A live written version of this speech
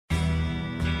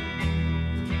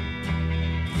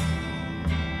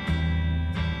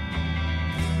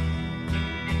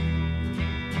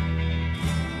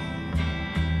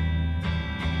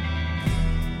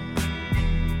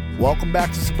Welcome back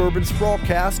to Suburban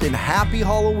Sprawlcast and happy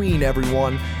Halloween,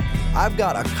 everyone. I've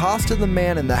got Acosta the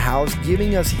Man in the house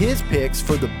giving us his picks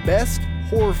for the best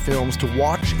horror films to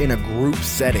watch in a group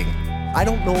setting. I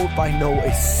don't know if I know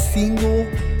a single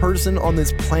person on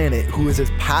this planet who is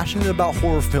as passionate about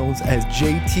horror films as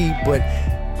JT, but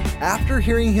after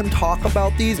hearing him talk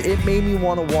about these, it made me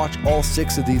want to watch all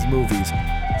 6 of these movies.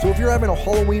 So if you're having a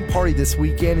Halloween party this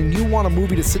weekend and you want a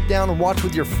movie to sit down and watch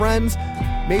with your friends,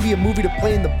 maybe a movie to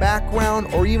play in the background,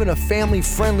 or even a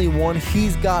family-friendly one,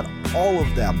 he's got all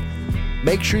of them.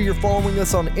 Make sure you're following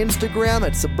us on Instagram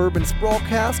at Suburban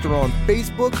Sprawlcast or on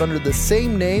Facebook under the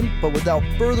same name. But without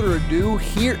further ado,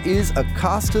 here is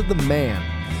Acosta the Man.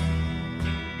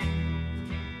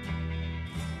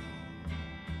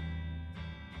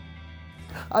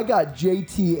 I got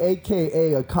JT,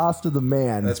 aka Acosta the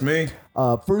Man. That's me.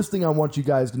 First thing I want you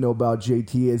guys to know about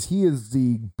JT is he is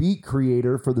the beat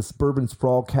creator for the Suburban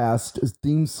Sprawlcast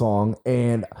theme song,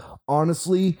 and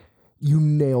honestly, you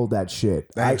nailed that shit.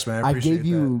 Thanks, man. I gave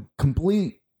you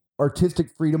complete artistic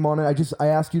freedom on it. I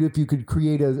asked you if you could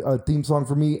create a theme song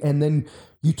for me, and then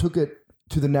you took it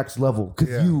to the next level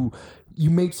because you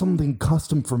made something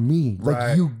custom for me.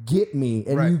 Like you get me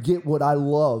and you get what I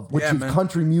love, which is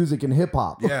country music and hip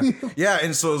hop. Yeah.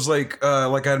 And so it's like I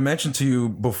had mentioned to you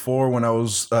before when I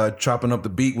was chopping up the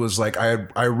beat was like, I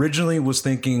originally was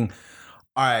thinking,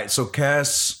 all right, so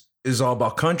Cass is all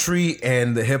about country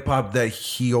and the hip hop that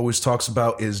he always talks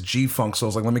about is G-Funk. So I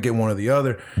was like, let me get one or the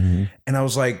other. Mm-hmm. And I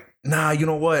was like, nah, you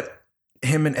know what?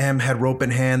 Him and M had Rope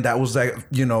in Hand. That was that,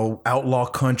 outlaw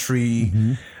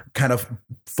country, kind of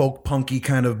folk punky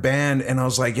kind of band. And I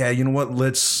was like, yeah, you know what?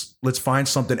 Let's find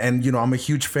something. And, I'm a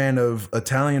huge fan of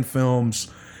Italian films.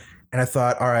 And I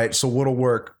thought, all right, so what'll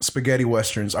work? Spaghetti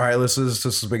Westerns. All right, let's listen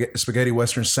to Spaghetti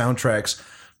Western soundtracks.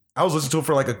 I was listening to it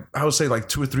for I would say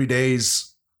 2 or 3 days.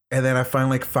 And then I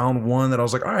finally found one that I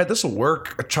was like, all right, this will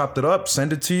work. I chopped it up,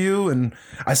 sent it to you, and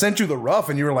I sent you the rough,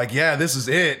 and you were like, yeah, this is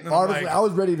it. Honestly, I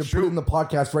was ready to put it in the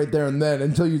podcast right there and then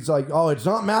until you're like, oh, it's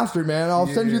not mastered, man. I'll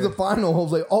send you the final. I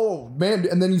was like, oh, man.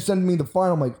 And then you send me the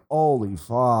final. I'm like, holy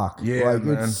fuck. Yeah,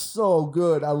 man. It's so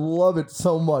good. I love it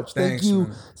so much. Thanks, Thank you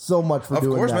man. so much for doing that.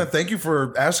 Of course, man. Thank you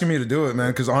for asking me to do it,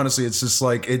 man, because honestly, it's just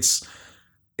like it's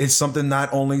something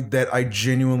not only that I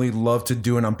genuinely love to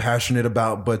do and I'm passionate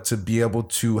about, but to be able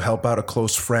to help out a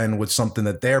close friend with something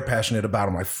that they're passionate about.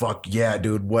 I'm like, fuck yeah,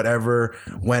 dude, whatever,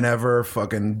 whenever,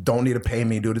 fucking don't need to pay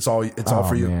me, dude. It's all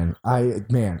for you.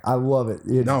 Man. I love it.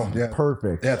 It's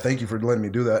perfect. Yeah, thank you for letting me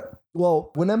do that. Well,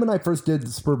 when Em and I first did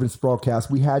the Suburban Sprawlcast,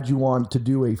 we had you on to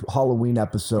do a Halloween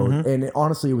episode. And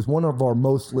honestly, it was one of our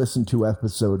most listened to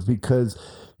episodes because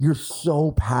you're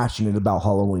so passionate about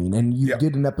Halloween, and you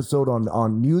did an episode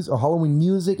on music, Halloween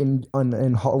music, and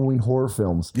Halloween horror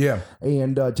films. Yeah.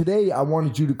 And today I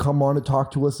wanted you to come on and talk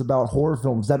to us about horror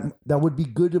films that would be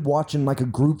good to watch in like a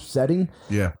group setting.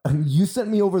 Yeah. And you sent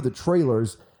me over the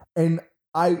trailers, and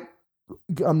I'm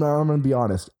going to be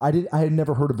honest. I had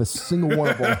never heard of a single one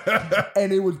of them,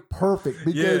 and it was perfect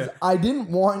because I didn't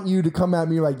want you to come at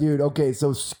me like, dude, okay,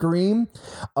 so Scream,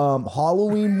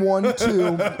 Halloween 1,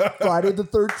 2, Friday the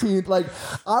 13th. Like,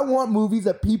 I want movies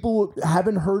that people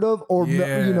haven't heard of, or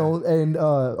and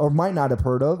or might not have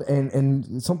heard of,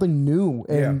 and something new.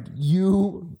 And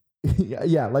you.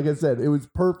 Yeah, like I said, it was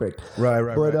perfect.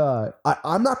 Right. But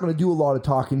I'm not going to do a lot of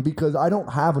talking because I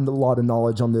don't have a lot of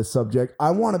knowledge on this subject.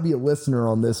 I want to be a listener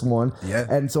on this one. Yeah.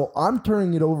 And so I'm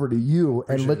turning it over to you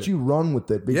and let you run with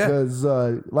it because,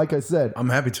 like I said, I'm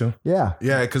happy to. Yeah.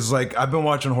 Yeah, because I've been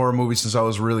watching horror movies since I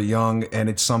was really young, and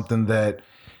it's something that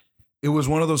it was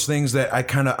one of those things that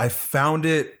I found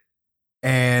it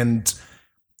and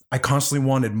I constantly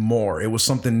wanted more. It was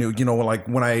something new, like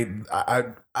when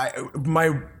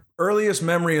my earliest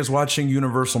memory is watching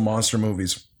Universal monster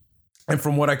movies. And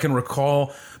from what I can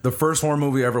recall, the first horror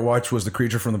movie I ever watched was The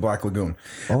Creature from the Black Lagoon.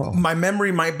 Oh. My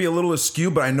memory might be a little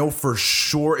askew, but I know for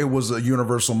sure it was a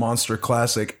Universal monster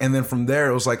classic. And then from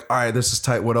there, it was like, all right, this is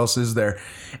tight. What else is there?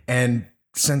 And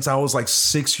since I was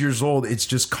 6 years old, it's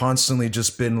just constantly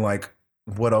just been like,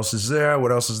 what else is there?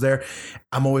 What else is there?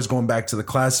 I'm always going back to the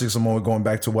classics. I'm always going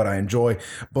back to what I enjoy.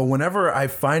 But whenever I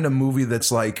find a movie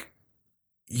that's like,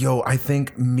 yo, I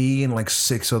think me and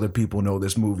 6 other people know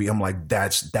this movie, I'm like,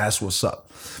 that's what's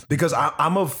up. Because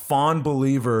I'm a fond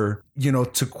believer,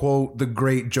 to quote the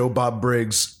great Joe Bob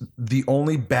Briggs, the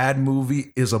only bad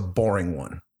movie is a boring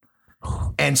one.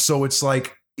 And so it's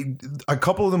like, a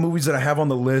couple of the movies that I have on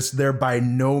the list, they're by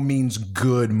no means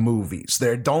good movies.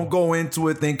 Don't go into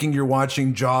it thinking you're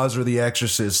watching Jaws or The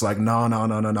Exorcist.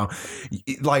 No.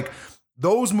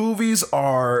 Those movies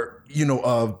are, you know,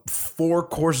 a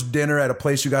 4-course dinner at a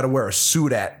place you got to wear a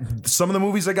suit at. Some of the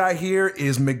movies I got here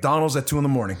is McDonald's at 2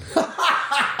 a.m.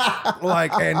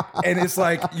 Like, and it's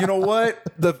like, you know what?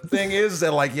 The thing is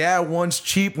that, like, yeah, one's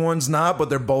cheap, one's not,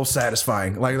 but they're both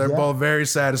satisfying. Like, they're both very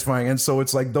satisfying. And so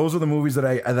it's like, those are the movies that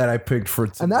I picked for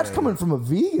today. And that's coming from a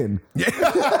vegan. Yeah.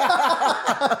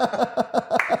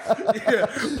 Yeah.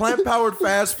 Plant-powered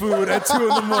fast food at 2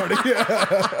 a.m.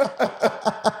 Yeah.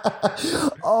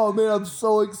 Oh man, I'm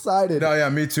so excited. No, yeah,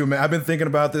 me too, man. I've been thinking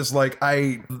about this. Like,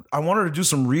 I wanted to do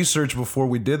some research before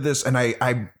we did this, and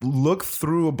I looked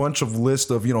through a bunch of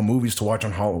lists of, you know, movies to watch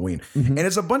on Halloween, and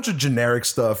it's a bunch of generic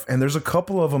stuff. And there's a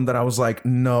couple of them that I was like,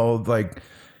 no, like,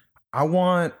 I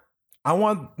want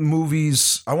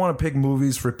movies. I want to pick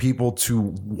movies for people to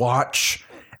watch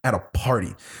at a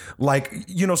party. Like,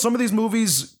 you know, some of these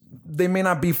movies, they may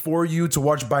not be for you to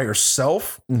watch by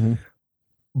yourself.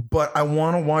 But I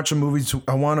want to watch a movie.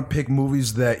 I want to pick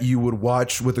movies that you would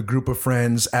watch with a group of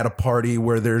friends at a party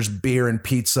where there's beer and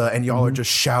pizza, and y'all are just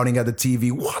shouting at the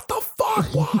TV. What the fuck?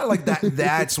 Why? Like that?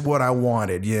 That's what I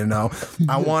wanted. You know,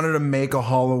 I wanted to make a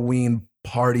Halloween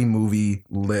party movie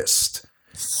list,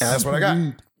 and that's what I got.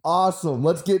 Awesome.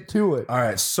 Let's get to it. All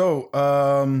right. So,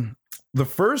 the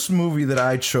first movie that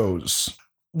I chose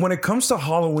when it comes to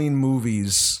Halloween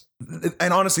movies.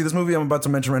 And honestly, this movie I'm about to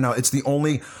mention right now, it's the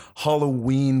only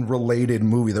Halloween related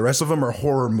movie. The rest of them are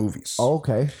horror movies.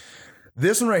 Okay.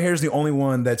 This one right here is the only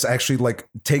one that's actually like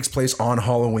takes place on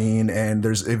Halloween, and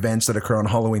there's events that occur on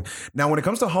Halloween. Now, when it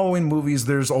comes to Halloween movies,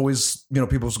 there's always, you know,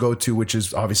 people's go-to, which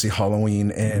is obviously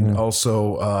Halloween, and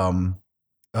also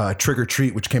Trick or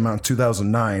Treat, which came out in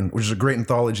 2009, which is a great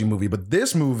anthology movie. But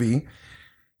this movie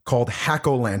called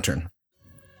Hack-O-Lantern.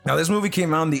 Now, this movie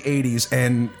came out in the 80s,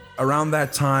 and around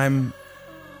that time,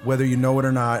 whether you know it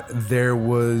or not, there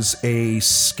was a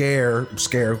scare,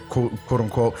 quote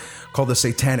unquote, called the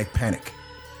Satanic Panic.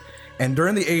 And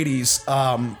during the 80s,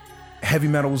 heavy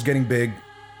metal was getting big.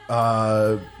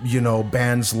 You know,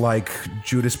 bands like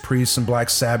Judas Priest and Black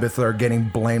Sabbath are getting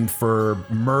blamed for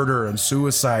murder and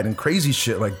suicide and crazy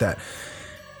shit like that.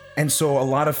 And so a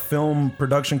lot of film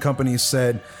production companies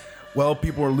said, well,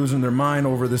 people are losing their mind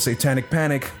over the Satanic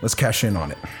Panic. Let's cash in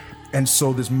on it. And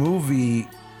so this movie,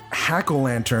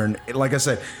 Hack-O-Lantern, like I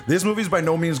said, this movie is by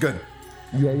no means good,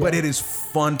 but it is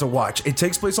fun to watch. It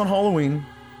takes place on Halloween.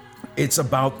 It's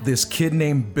about this kid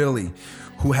named Billy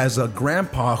who has a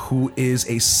grandpa who is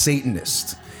a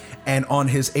Satanist. And on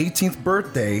his 18th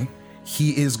birthday,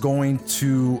 he is going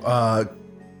to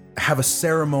have a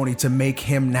ceremony to make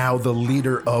him now the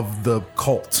leader of the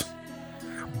cult.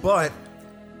 But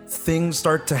things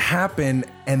start to happen,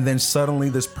 and then suddenly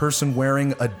this person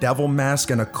wearing a devil mask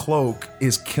and a cloak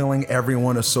is killing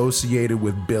everyone associated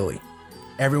with Billy,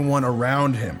 everyone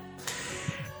around him.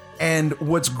 And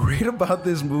what's great about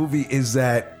this movie is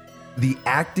that the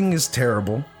acting is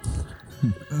terrible.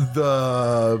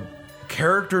 The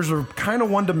characters are kind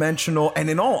of one-dimensional, and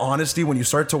in all honesty, when you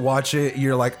start to watch it,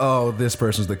 you're like, oh, this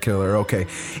person's the killer. Okay.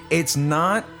 It's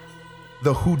not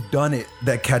the whodunit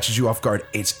that catches you off guard.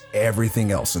 It's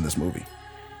everything else in this movie.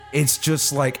 It's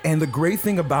just like, and the great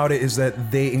thing about it is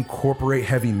that they incorporate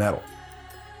heavy metal.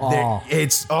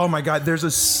 It's, oh my God, there's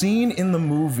a scene in the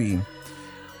movie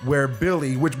where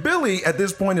Billy at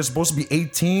this point is supposed to be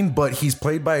 18, but he's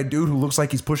played by a dude who looks like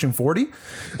he's pushing 40.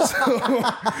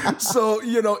 So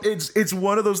you know, it's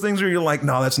one of those things where you're like,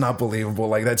 no, that's not believable.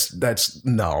 Like that's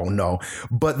no.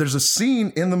 But there's a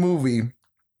scene in the movie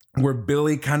where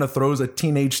Billy kind of throws a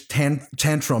teenage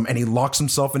tantrum, and he locks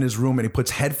himself in his room and he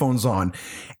puts headphones on,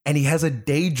 and he has a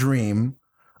daydream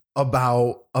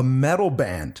about a metal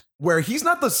band where he's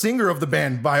not the singer of the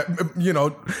band, by, you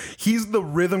know, he's the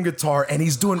rhythm guitar, and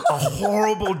he's doing a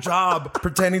horrible job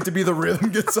pretending to be the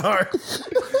rhythm guitar.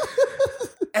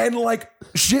 And like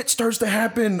shit starts to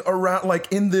happen around,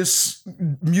 like in this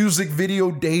music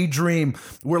video daydream,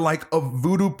 where like a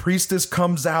voodoo priestess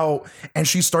comes out and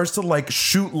she starts to like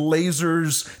shoot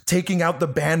lasers, taking out the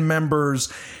band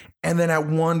members. And then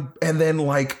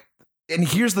and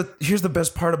here's the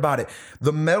best part about it.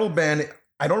 The metal band,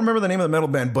 I don't remember the name of the metal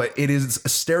band, but it is a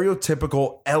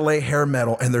stereotypical LA hair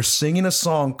metal, and they're singing a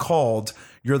song called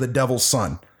You're the Devil's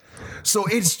Son. So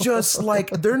it's just like,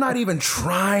 they're not even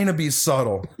trying to be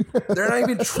subtle.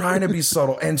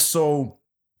 And so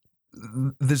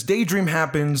this daydream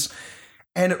happens.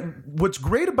 And what's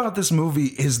great about this movie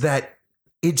is that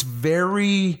it's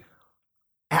very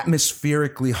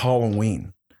atmospherically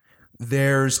Halloween.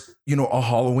 There's, you know, a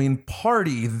Halloween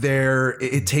party there.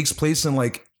 It takes place in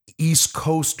like East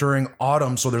Coast during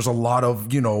autumn. So there's a lot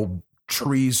of, you know,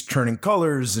 trees turning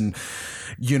colors and,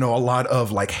 you know, a lot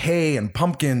of like hay and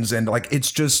pumpkins. And like,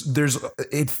 it's just,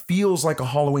 it feels like a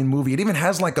Halloween movie. It even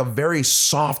has like a very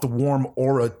soft, warm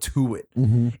aura to it.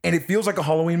 And it feels like a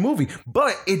Halloween movie,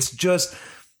 but it's just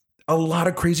a lot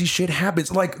of crazy shit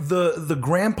happens. Like the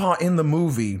grandpa in the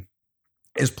movie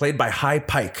is played by High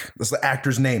Pike. That's the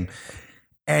actor's name.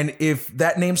 And if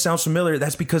that name sounds familiar,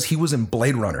 that's because he was in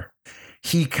Blade Runner.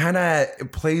 He kind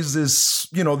of plays this,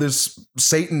 you know, this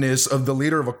Satanist of the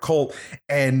leader of a cult.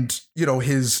 And, you know,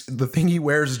 the thing he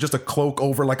wears is just a cloak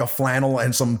over like a flannel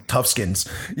and some toughskins,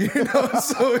 you know?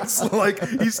 So it's like,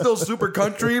 he's still super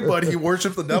country, but he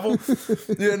worships the devil,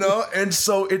 you know? And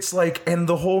so it's like, and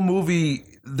the whole movie,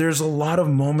 there's a lot of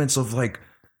moments of like,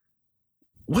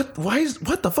 what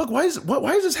the fuck? Why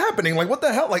is this happening? Like, what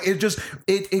the hell? Like,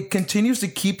 it continues to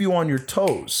keep you on your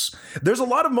toes. There's a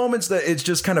lot of moments that it's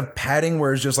just kind of padding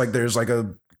where it's just like, there's like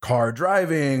a car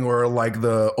driving or like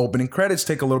the opening credits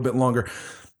take a little bit longer.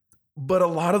 But a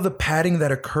lot of the padding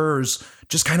that occurs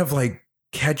just kind of like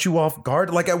catch you off guard.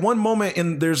 Like at one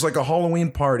moment there's like a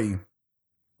Halloween party,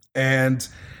 and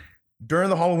during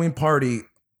the Halloween party,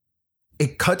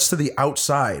 it cuts to the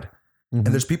outside and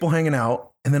there's people hanging out.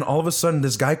 And then all of a sudden,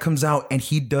 this guy comes out and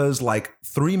he does like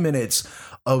 3 minutes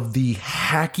of the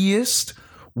hackiest,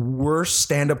 worst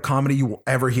stand-up comedy you will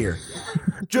ever hear.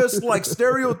 Just like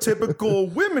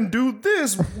stereotypical women do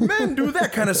this, men do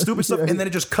that kind of stupid stuff. And then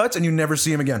it just cuts and you never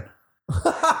see him again.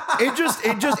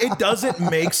 It doesn't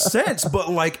make sense. But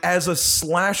like as a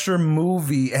slasher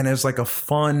movie and as like a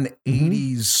fun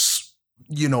 80s,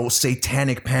 you know,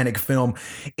 satanic panic film,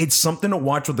 it's something to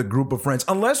watch with a group of friends.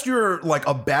 Unless you're like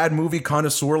a bad movie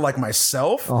connoisseur like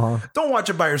myself, don't watch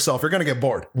it by yourself. You're going to get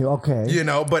bored. Okay. You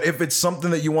know, but if it's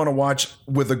something that you want to watch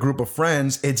with a group of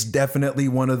friends, it's definitely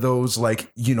one of those like,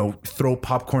 you know, throw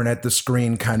popcorn at the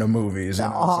screen kind of movies. You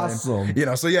know awesome. You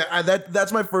know, so yeah,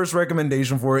 that's my first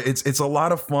recommendation for it. It's a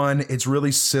lot of fun. It's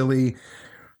really silly.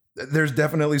 There's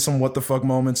definitely some what the fuck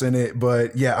moments in it,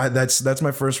 but yeah, that's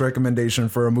my first recommendation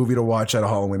for a movie to watch at a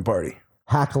Halloween party.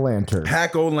 Hack-O-Lantern.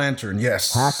 Hack-O-Lantern,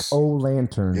 yes.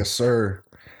 Hack-O-Lantern. Yes, sir.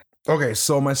 Okay,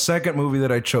 so my second movie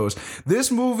that I chose.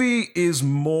 This movie is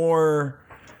more,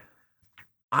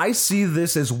 I see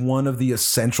this as one of the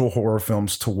essential horror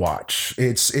films to watch.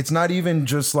 It's not even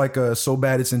just like a so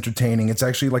bad it's entertaining. It's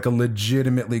actually like a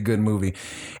legitimately good movie.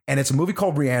 And it's a movie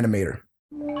called Reanimator.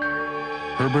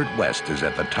 Herbert West is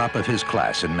at the top of his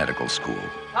class in medical school.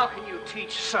 How can you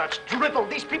teach such drivel?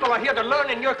 These people are here to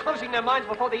learn, and you're closing their minds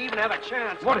before they even have a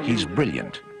chance. What are He's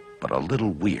brilliant, but a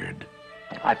little weird.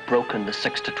 I've broken the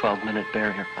 6 to 12 minute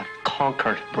barrier. I've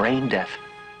conquered brain death.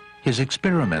 His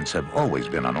experiments have always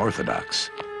been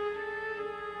unorthodox.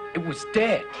 It was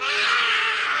dead.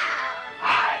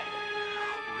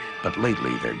 But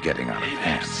lately, they're getting out of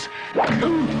hand.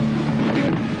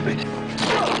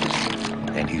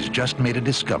 And he's just made a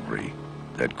discovery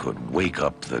that could wake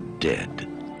up the dead.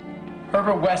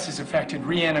 Herbert West has effected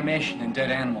reanimation in dead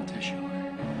animal tissue.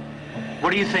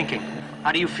 What are you thinking?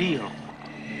 How do you feel?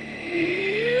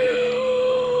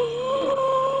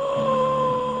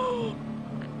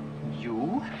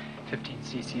 You? 15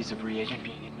 cc's of reagent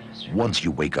being administered. Once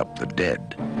you wake up the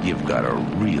dead, you've got a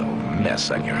real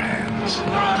mess on your hands.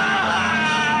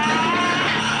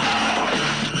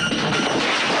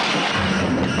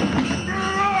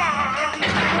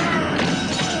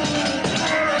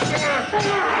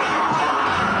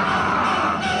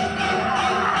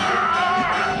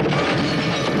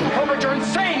 Herbert, you're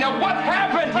insane. Now what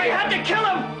happened? I had to kill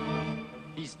him.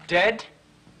 He's dead?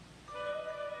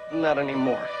 Not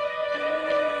anymore.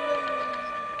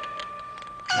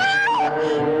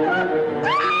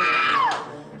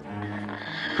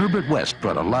 Herbert West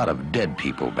brought a lot of dead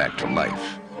people back to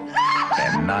life,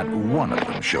 and not one of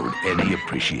them showed any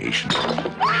appreciation.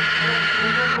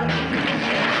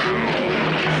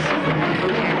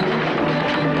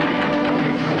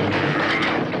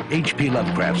 H.P.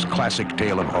 Lovecraft's classic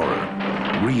tale of horror,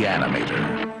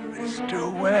 Reanimator.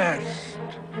 Mr. West.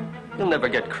 You'll never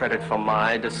get credit for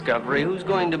my discovery. Who's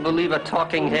going to believe a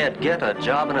talking head? Get a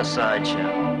job in a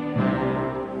sideshow.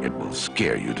 It will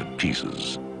scare you to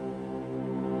pieces.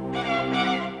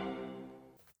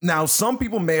 Now, some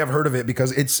people may have heard of it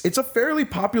because it's a fairly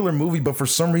popular movie, but for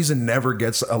some reason never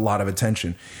gets a lot of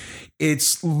attention.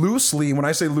 It's loosely, when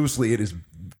I say loosely, it is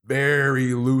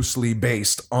very loosely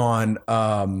based on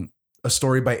a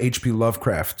story by H.P.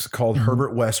 Lovecraft called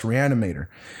Herbert West Reanimator.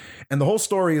 And the whole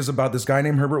story is about this guy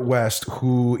named Herbert West,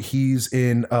 who he's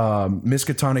in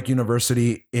Miskatonic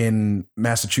University in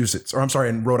Massachusetts, or I'm sorry,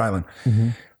 in Rhode Island.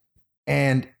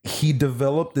 And he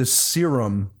developed this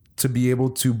serum to be able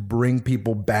to bring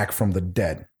people back from the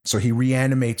dead. So he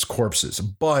reanimates corpses,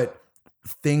 but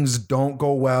things don't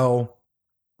go well.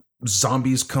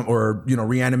 Zombies come, or, you know,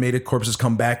 reanimated corpses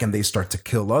come back and they start to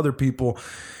kill other people.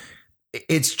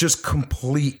 It's just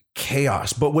complete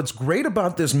chaos. But what's great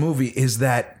about this movie is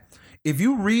that if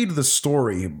you read the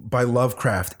story by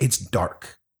Lovecraft, it's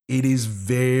dark. It is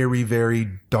very, very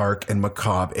dark and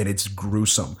macabre, and it's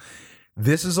gruesome.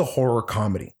 This is a horror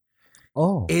comedy.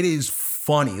 Oh, it is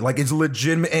funny. Like, it's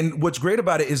legitimate. And what's great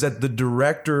about it is that the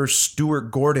director,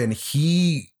 Stuart Gordon,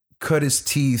 he cut his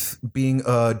teeth being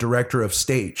a director of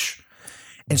stage.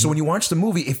 And so when you watch the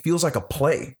movie, it feels like a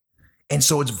play. And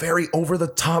so it's very over the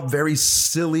top, very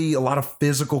silly, a lot of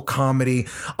physical comedy,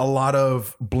 a lot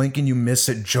of blink and you miss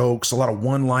it jokes, a lot of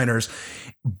one-liners.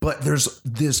 But there's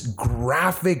this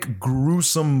graphic,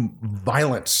 gruesome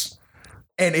violence.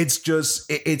 And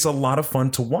it's a lot of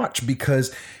fun to watch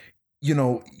because, you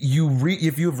know,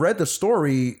 if you've read the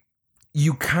story,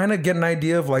 you kind of get an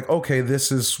idea of like, okay,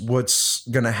 this is what's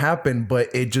going to happen, but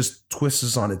it just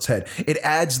twists on its head. It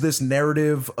adds this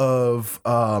narrative of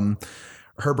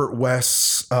Herbert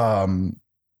West's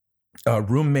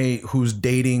roommate who's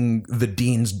dating the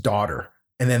dean's daughter.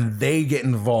 And then they get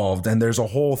involved, and there's a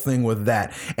whole thing with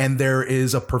that. And there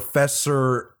is a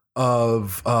professor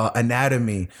of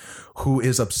anatomy who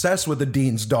is obsessed with the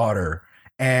dean's daughter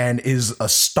and is a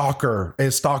stalker,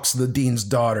 stalks the dean's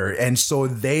daughter. And so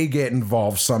they get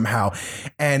involved somehow.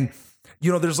 And,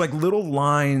 you know, there's like little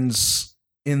lines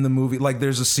in the movie. Like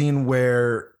there's a scene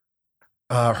where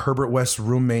Herbert West's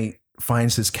roommate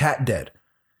finds his cat dead.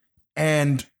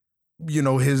 And, you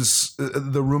know,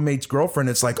 the roommate's girlfriend,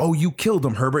 it's like, oh, you killed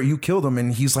him, Herbert, you killed him.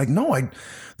 And he's like, no,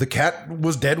 the cat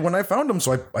was dead when I found him.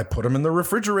 So I put him in the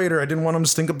refrigerator. I didn't want him to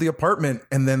stink up the apartment.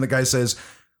 And then the guy says,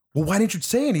 well, why didn't you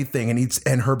say anything?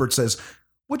 And Herbert says,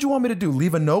 what'd you want me to do?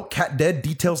 Leave a note, cat dead,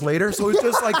 details later. So it's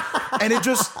just like, and it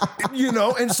just, you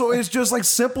know, and so it's just like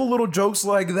simple little jokes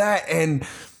like that.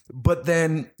 But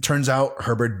then turns out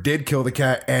Herbert did kill the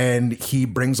cat and he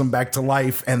brings him back to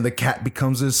life. And the cat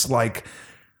becomes this like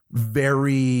a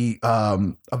very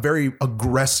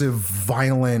aggressive,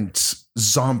 violent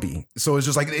zombie. So it's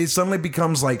just like, it suddenly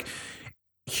becomes like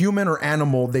human or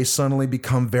animal. They suddenly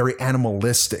become very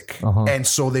animalistic. And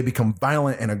so they become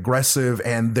violent and aggressive,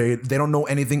 and they don't know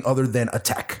anything other than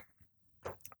attack.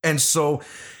 And so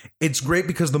it's great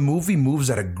because the movie moves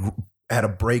at a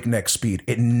breakneck speed.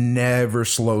 It never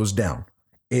slows down.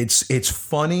 It's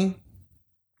funny.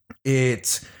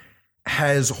 It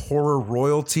has horror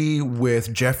royalty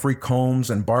with Jeffrey Combs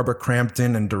and Barbara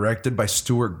Crampton, and directed by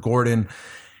Stuart Gordon.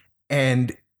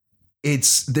 And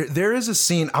there is a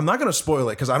scene, I'm not going to spoil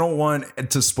it because I don't want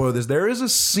to spoil this. There is a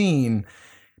scene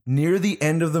near the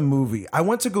end of the movie. I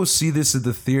went to go see this at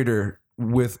the theater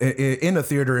in a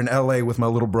theater in LA with my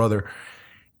little brother.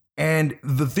 And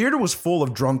the theater was full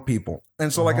of drunk people.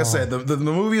 And so, like I said, the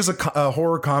movie is a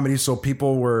horror comedy. So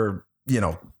people were, you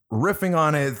know, riffing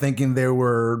on it, thinking they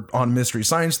were on Mystery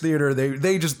Science Theater.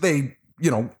 They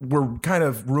you know, were kind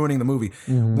of ruining the movie.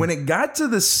 When it got to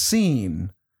the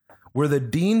scene where the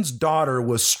dean's daughter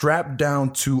was strapped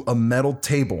down to a metal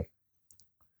table,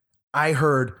 I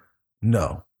heard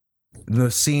no. The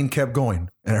scene kept going,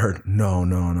 and I heard no.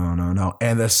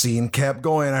 And the scene kept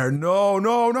going. I heard no.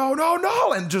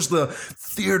 And just the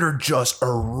theater just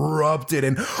erupted,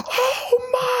 and oh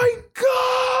my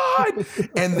God.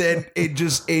 And then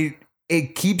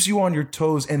it keeps you on your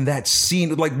toes. And that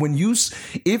scene, like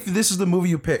if this is the movie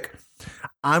you pick,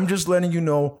 I'm just letting you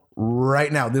know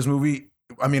right now, this movie,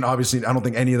 I mean, obviously, I don't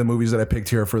think any of the movies that I picked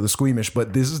here are for the squeamish,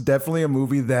 but this is definitely a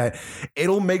movie that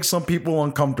it'll make some people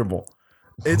uncomfortable.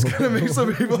 It's going to make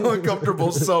some people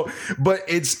uncomfortable. So, but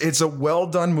it's a well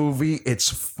done movie. It's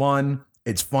fun.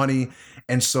 It's funny.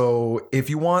 And so if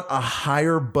you want a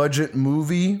higher budget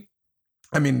movie,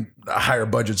 I mean, a higher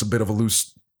budget's a bit of a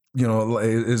loose, you know,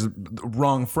 is the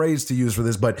wrong phrase to use for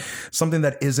this, but something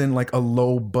that isn't like a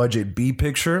low budget B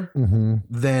picture,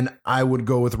 then I would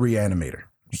go with Reanimator.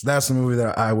 So that's the movie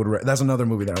that that's another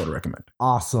movie that I would recommend.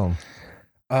 Awesome.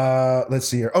 Let's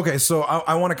see here. Okay. So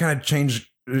I want to kind of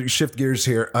shift gears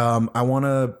here. I want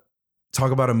to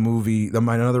talk about a movie,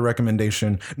 my another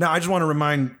recommendation. Now, I just want to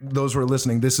remind those who are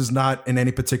listening, this is not in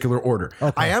any particular order.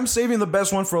 Okay. I am saving the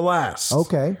best one for last.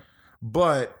 Okay.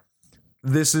 But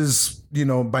this is, you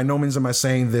know, by no means am I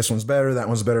saying this one's better, that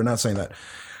one's better, not saying that.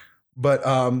 But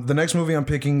the next movie I'm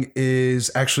picking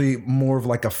is actually more of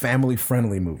like a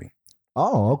family-friendly movie.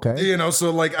 Oh, okay. You know,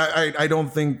 so like I don't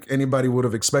think anybody would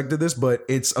have expected this, but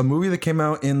it's a movie that came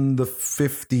out in the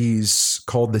 50s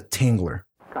called The Tingler.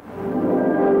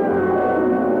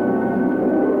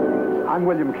 I'm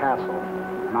William Castle.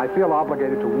 and I feel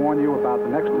obligated to warn you about the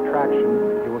next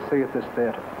attraction you will see at this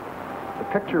theater. The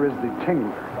picture is The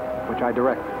Tingler, which I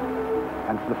directed.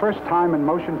 And for the first time in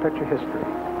motion picture history,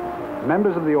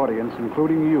 members of the audience,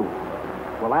 including you,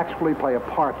 will actually play a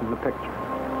part in the picture.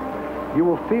 You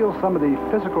will feel some of the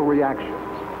physical reactions,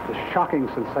 the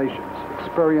shocking sensations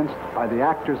experienced by the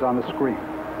actors on the screen.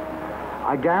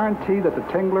 I guarantee that The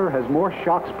Tingler has more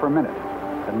shocks per minute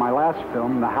than my last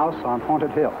film, The House on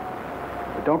Haunted Hill.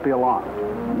 But don't be alarmed.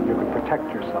 You can protect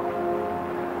yourself.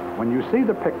 When you see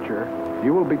the picture,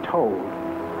 you will be told,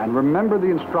 and remember the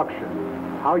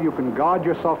instruction, how you can guard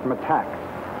yourself from attack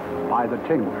by The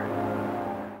Tingler.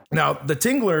 Now, The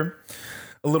Tingler,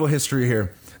 a little history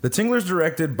here. The Tingler is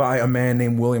directed by a man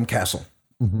named William Castle.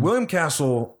 Mm-hmm. William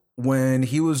Castle, when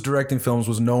he was directing films,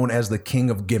 was known as the king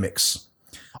of gimmicks.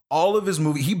 All of his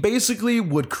movies, he basically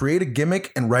would create a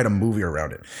gimmick and write a movie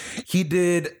around it. He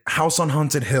did House on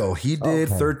Haunted Hill. He did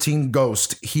 13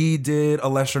 Ghosts. He did a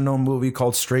lesser known movie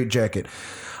called Straight Jacket.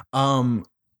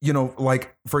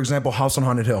 Like, for example, House on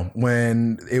Haunted Hill,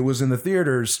 when it was in the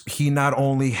theaters, he not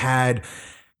only had,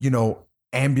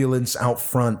 ambulance out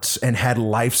front and had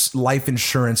life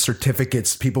insurance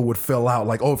certificates people would fill out,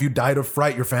 like, oh, if you died of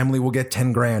fright, your family will get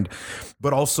 10 grand.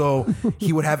 But also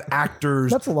he would have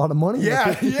actors. That's a lot of money.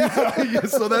 Yeah.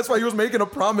 So that's why he was making a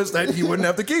promise that he wouldn't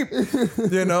have to keep,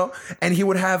 and he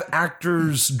would have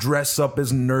actors dress up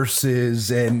as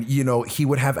nurses, and, he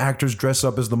would have actors dress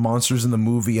up as the monsters in the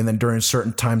movie. And then during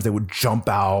certain times they would jump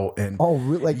out and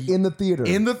like in the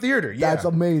theater. Yeah. That's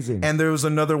amazing. And there was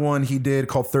another one he did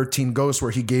called 13 Ghosts, where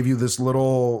he gave you this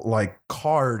little like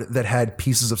card that had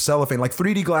pieces of cellophane, like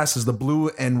 3D glasses, the blue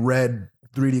and red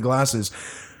 3D glasses.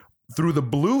 Through the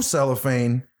blue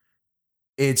cellophane,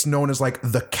 it's known as like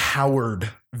the coward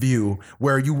view,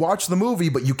 where you watch the movie,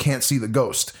 but you can't see the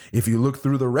ghost. If you look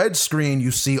through the red screen,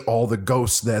 you see all the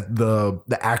ghosts that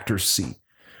the actors see.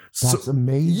 That's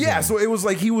amazing. Yeah, so it was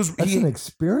like That's an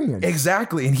experience.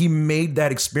 Exactly. And he made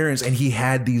that experience, and he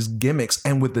had these gimmicks.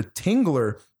 And with The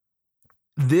Tingler,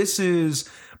 this is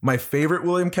my favorite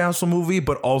William Castle movie,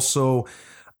 but also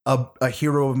a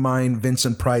hero of mine,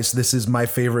 Vincent Price. This is my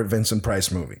favorite Vincent Price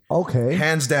movie. Okay.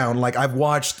 Hands down. Like, I've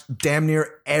watched damn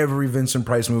near every Vincent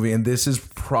Price movie, and this is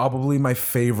probably my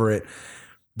favorite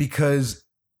because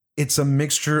it's a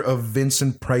mixture of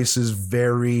Vincent Price's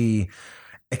very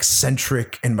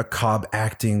eccentric and macabre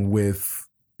acting with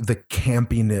the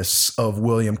campiness of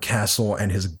William Castle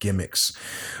and his gimmicks.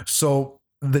 So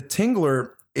The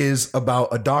Tingler is about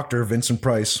a doctor, Vincent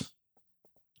Price,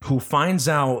 who finds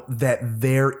out that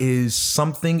there is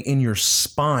something in your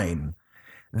spine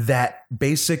that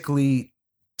basically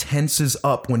tenses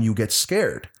up when you get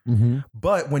scared. Mm-hmm.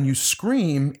 But when you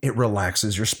scream, it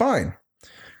relaxes your spine.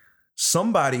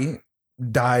 Somebody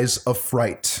dies of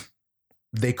fright.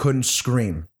 They couldn't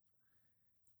scream.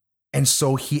 And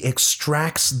so he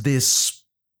extracts this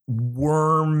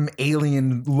worm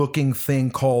alien looking thing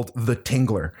called the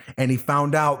Tingler, and he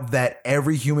found out that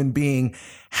every human being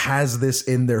has this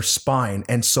in their spine.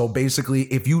 And so basically,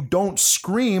 if you don't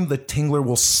scream, the Tingler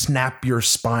will snap your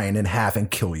spine in half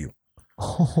and kill you.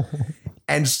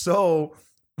 And so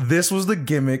this was the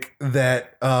gimmick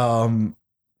that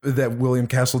that William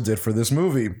Castle did for this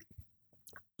movie.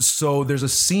 So there's a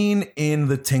scene in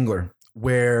The Tingler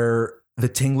where the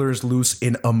Tingler is loose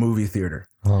in a movie theater.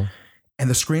 Oh. And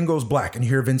the screen goes black, and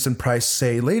you hear Vincent Price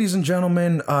say, "Ladies and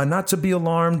gentlemen, not to be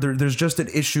alarmed. There's just an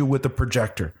issue with the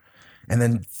projector." And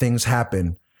then things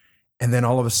happen. And then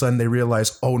all of a sudden they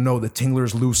realize, oh no, the Tingler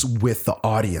is loose with the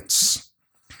audience.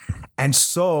 And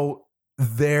so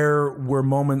there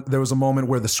was a moment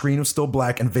where the screen was still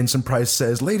black, and Vincent Price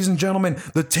says, "Ladies and gentlemen,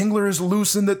 the Tingler is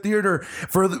loose in the theater.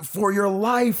 For your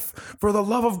life, for the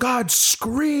love of God,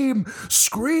 scream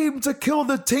to kill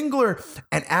the Tingler."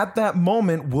 And at that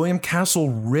moment, William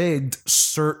Castle rigged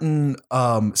certain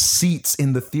seats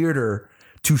in the theater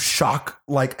to shock,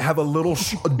 like have a little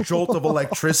jolt of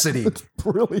electricity. That's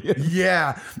brilliant.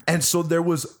 Yeah. And so there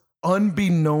was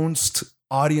unbeknownst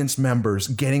audience members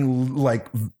getting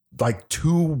like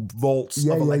 2 volts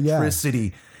of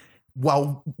electricity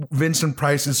while Vincent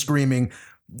Price is screaming,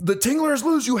 "The Tingler is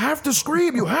loose. You have to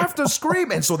scream. You have to scream."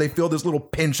 And so they feel this little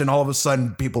pinch, and all of a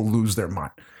sudden people lose their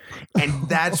mind. And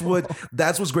that's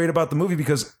what's great about the movie,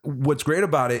 because what's great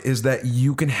about it is that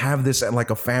you can have this at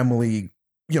like a family,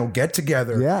 get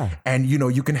together. Yeah. And,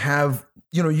 you can have,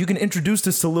 you can introduce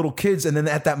this to little kids, and then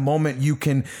at that moment you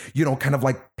can, kind of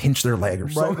like pinch their leg or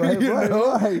something.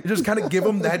 Right. Just kind of give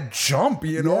them that jump,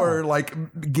 or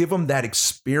like give them that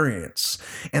experience.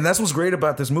 And that's what's great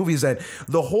about this movie, is that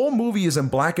the whole movie is in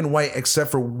black and white except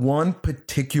for one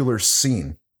particular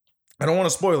scene. I don't want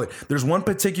to spoil it. There's one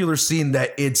particular scene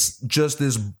that it's just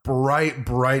this bright,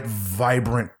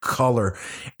 vibrant color,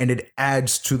 and it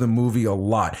adds to the movie a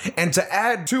lot. And to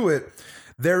add to it,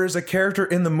 there is a character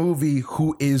in the movie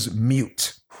who is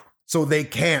mute. So they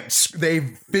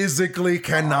physically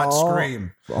cannot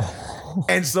scream.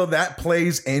 And so that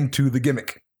plays into the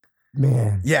gimmick.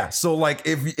 Man. Yeah. So like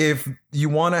if you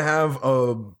want to have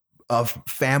a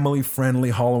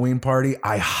family-friendly Halloween party,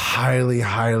 I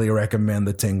highly recommend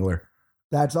The Tingler.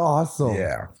 That's awesome.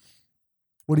 Yeah.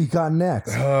 What do you got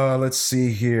next? Let's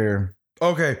see here.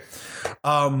 Okay.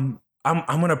 I'm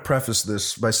going to preface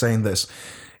this by saying this.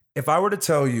 If I were to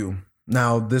tell you,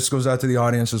 now this goes out to the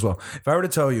audience as well. If I were to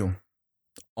tell you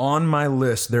on my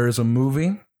list, there is a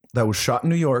movie that was shot in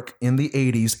New York in the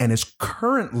 80s and is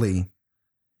currently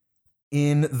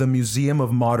in the Museum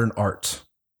of Modern Art.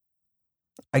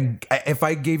 If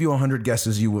I gave you 100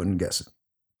 guesses, you wouldn't guess it.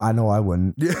 I know I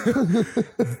wouldn't.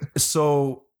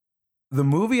 So the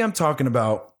movie I'm talking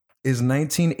about is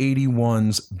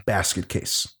 1981's Basket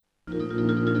Case.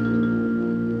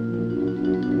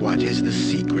 What is the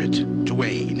secret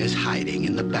Dwayne is hiding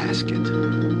in the basket?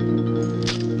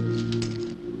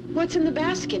 What's in the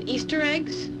basket? Easter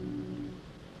eggs?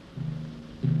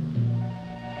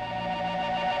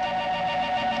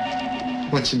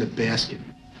 What's in the basket?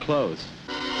 Clothes.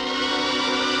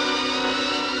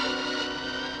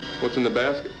 What's in the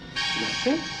basket?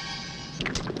 Nothing.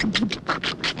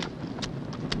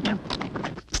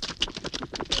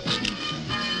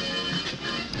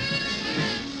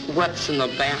 What's in the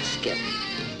basket?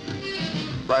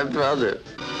 My brother.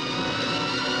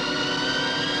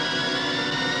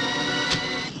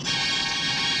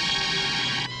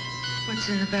 What's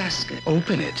in the basket?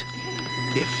 Open it,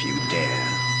 if you dare.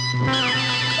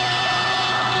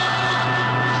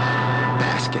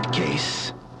 Basket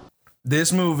Case.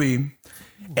 This movie,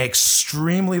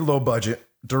 extremely low budget,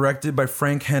 directed by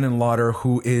Frank Henenlotter,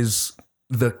 who is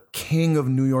the king of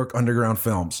New York underground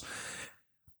films.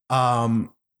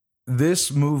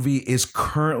 This movie is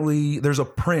currently, there's a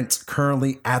print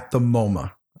currently at the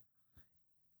MoMA.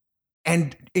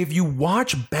 And if you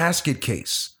watch Basket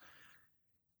Case,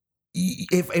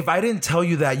 if I didn't tell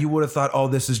you that, you would have thought, oh,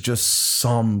 this is just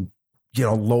some,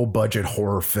 low budget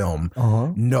horror film.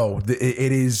 No,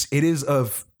 it is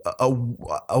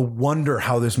a wonder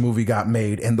how this movie got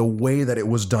made and the way that it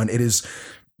was done. It is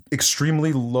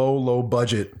extremely low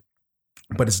budget,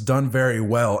 but it's done very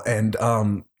well. And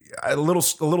a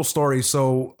little story.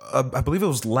 So I believe it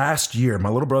was last year, my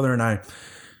little brother and I,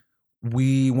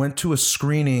 we went to a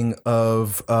screening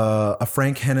of a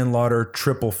Frank Henenlotter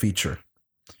triple feature.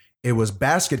 It was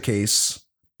Basket Case,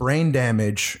 Brain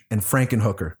Damage, and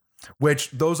Frankenhooker. Which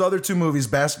those other two movies,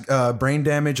 Brain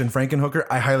Damage and Frankenhooker,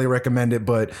 I highly recommend it,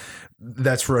 but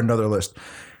that's for another list.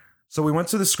 So we went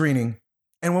to the screening,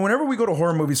 and whenever we go to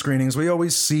horror movie screenings, we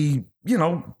always see,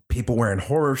 people wearing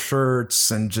horror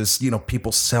shirts and just,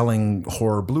 people selling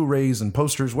horror Blu-rays and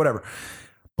posters, whatever.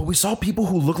 But we saw people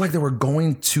who looked like they were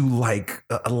going to like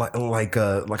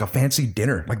a fancy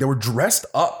dinner, like they were dressed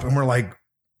up, and we're like,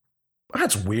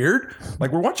 that's weird.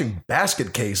 Like, we're watching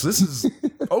Basket Case. This is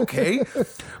okay.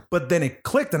 But then it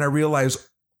clicked and I realized,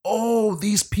 oh,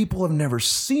 these people have never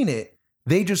seen it.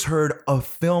 They just heard a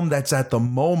film that's at the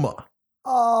MoMA.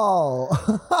 Oh.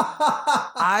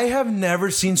 I have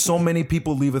never seen so many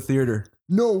people leave a theater.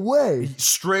 No way.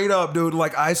 Straight up, dude.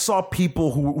 Like, I saw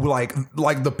people who like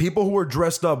the people who were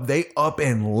dressed up, they up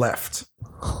and left.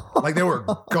 Like, they were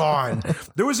gone.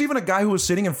 There was even a guy who was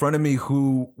sitting in front of me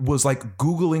who was like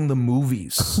Googling the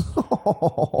movies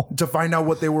to find out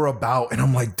what they were about. And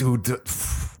I'm like, dude, that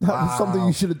was something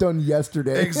you should have done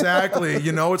yesterday. Exactly.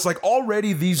 It's like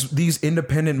already these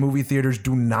independent movie theaters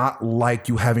do not like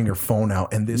you having your phone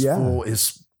out. And this fool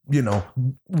is,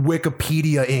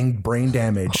 Wikipedia-ing Brain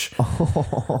Damage.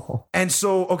 And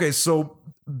so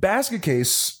Basket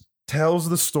Case tells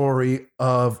the story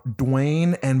of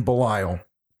Dwayne and Belial.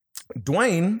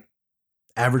 Dwayne,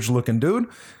 average looking dude.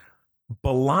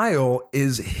 Belial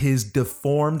is his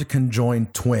deformed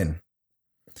conjoined twin.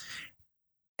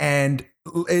 And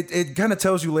it kind of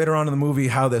tells you later on in the movie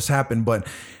how this happened, but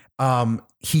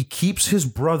he keeps his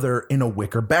brother in a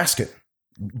wicker basket.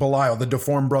 Belial, the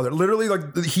deformed brother, literally,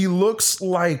 like, he looks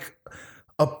like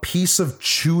a piece of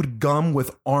chewed gum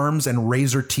with arms and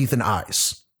razor teeth and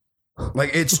eyes.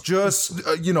 Like, it's just,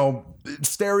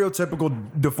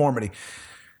 stereotypical deformity.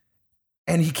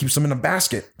 And he keeps them in a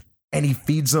basket. And he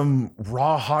feeds them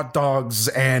raw hot dogs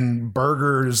and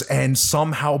burgers. And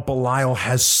somehow Belial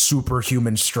has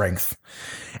superhuman strength.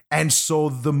 And so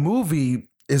the movie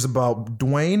is about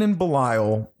Dwayne and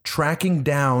Belial tracking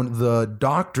down the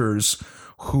doctors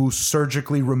who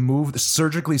surgically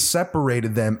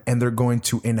separated them, and they're going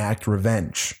to enact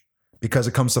revenge. Because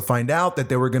it comes to find out that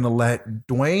they were going to let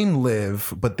Dwayne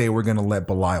live, but they were going to let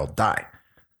Belial die.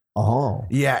 Oh.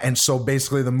 Yeah, and so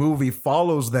basically the movie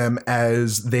follows them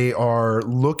as they are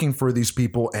looking for these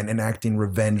people and enacting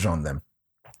revenge on them.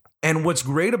 And what's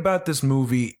great about this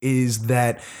movie is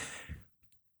that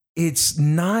it's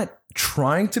not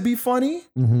trying to be funny,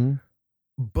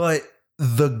 but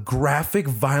the graphic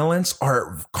violence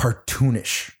are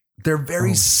cartoonish. They're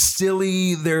very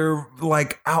silly. They're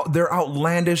they're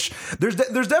outlandish. There's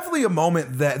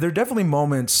definitely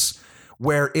moments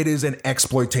where it is an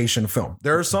exploitation film.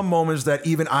 There are some moments that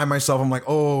even I myself, I'm like,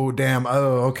 oh, damn.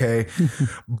 Oh, okay.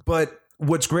 But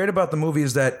what's great about the movie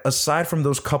is that aside from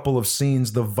those couple of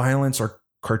scenes, the violence are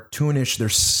cartoonish. They're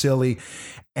silly.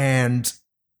 And,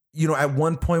 you know, at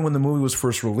one point when the movie was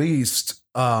first released,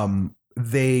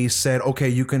 they said, okay,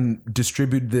 you can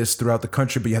distribute this throughout the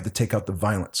country, but you have to take out the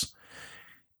violence.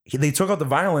 They took out the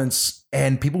violence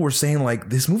and people were saying like,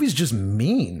 this movie's just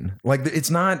mean. Like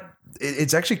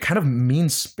it's actually kind of mean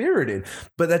spirited,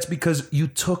 but that's because you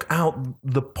took out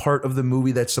the part of the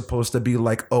movie that's supposed to be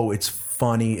like, oh, it's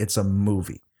funny. It's a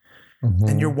movie.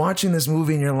 And you're watching this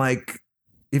movie and you're like,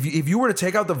 if you were to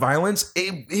take out the violence,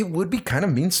 it would be kind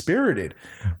of mean-spirited.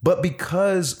 But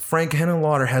because Frank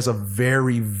Henenlotter has a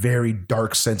very, very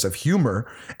dark sense of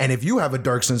humor, and if you have a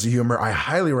dark sense of humor, I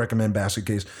highly recommend Basket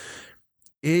Case.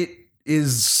 It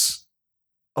is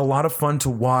a lot of fun to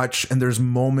watch, and there's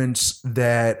moments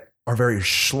that are very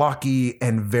schlocky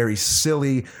and very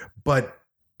silly, but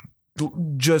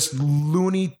just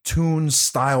Looney Tunes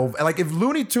style. Like if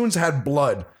Looney Tunes had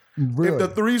blood, really? If the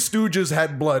Three Stooges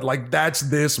had blood, like that's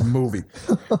this movie.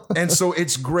 And so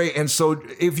it's great. And so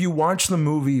if you watch the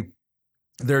movie,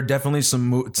 there are definitely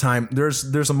some time.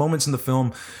 There's some moments in the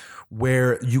film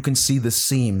where you can see the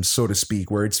seams, so to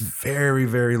speak, where it's very,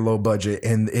 very low budget.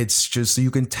 And it's just, you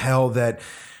can tell that,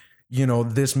 you know,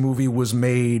 this movie was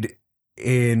made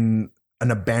in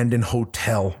an abandoned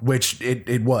hotel, which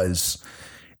it was.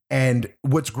 And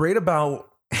what's great about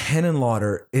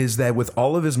Henenlotter is that with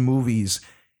all of his movies,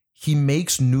 he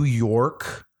makes New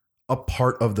York a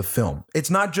part of the film. It's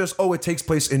not just, oh, it takes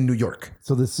place in New York.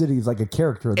 So the city is like a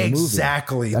character of the movie.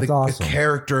 Exactly. That's awesome. The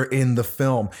character in the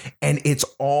film. And it's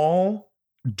all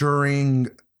during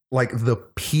like the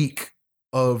peak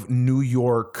of New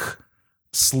York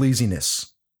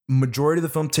sleaziness. Majority of the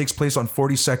film takes place on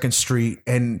 42nd Street.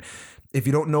 And if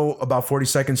you don't know about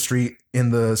 42nd Street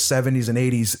in the 70s and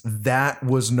 80s, that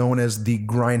was known as the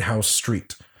Grindhouse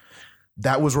Street.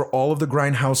 That was where all of the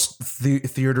Grindhouse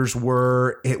theaters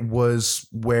were. It was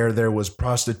where there was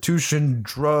prostitution,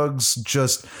 drugs,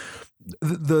 just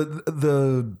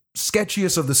the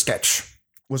sketchiest of the sketch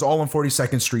was all on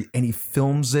 42nd Street. And he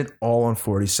films it all on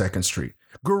 42nd Street.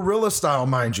 Guerrilla style,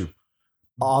 mind you.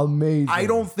 Amazing. I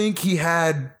don't think he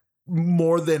had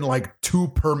more than like 2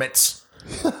 permits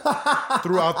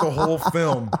throughout the whole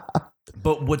film.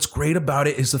 But what's great about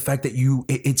it is the fact that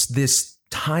it's this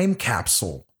time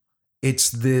capsule.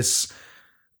 It's this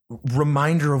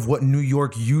reminder of what New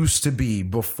York used to be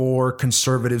before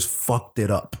conservatives fucked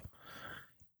it up.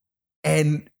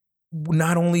 And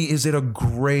not only is it a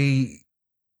great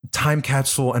time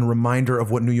capsule and reminder of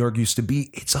what New York used to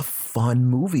be, it's a fun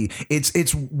movie.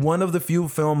 It's one of the few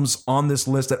films on this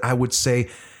list that I would say,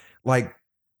 like,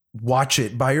 watch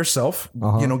it by yourself,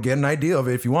 you know, get an idea of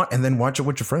it if you want, and then watch it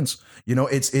with your friends. You know,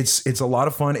 it's a lot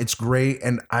of fun. It's great.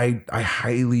 And I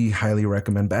highly, highly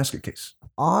recommend Basket Case.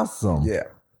 Awesome. Yeah.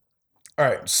 All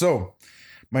right. So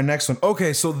my next one.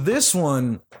 Okay. So this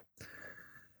one,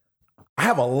 I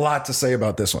have a lot to say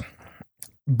about this one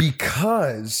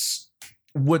because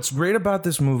what's great about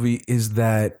this movie is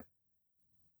that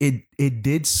it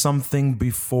did something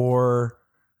before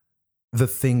the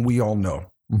thing we all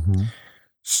know.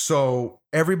 So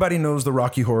everybody knows the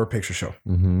Rocky Horror Picture Show.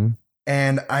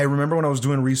 And I remember when I was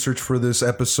doing research for this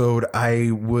episode, I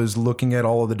was looking at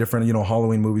all of the different, you know,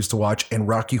 Halloween movies to watch, and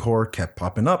Rocky Horror kept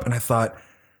popping up. And I thought,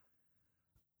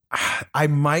 I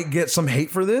might get some hate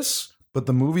for this, but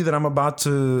the movie that I'm about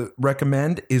to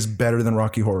recommend is better than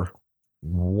Rocky Horror.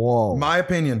 Whoa. My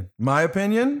opinion.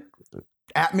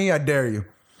 At me, I dare you.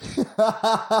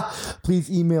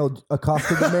 Please email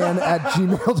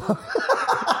accostedtheman@gmail.com.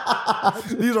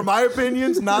 These are my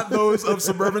opinions, not those of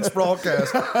Suburban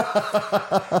Sprawlcast.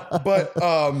 But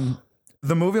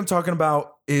the movie I'm talking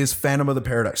about is Phantom of the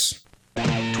Paradise.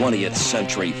 20th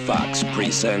Century Fox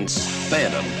presents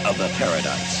Phantom of the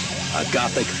Paradise, a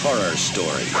gothic horror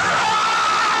story.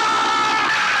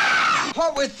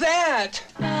 What was that?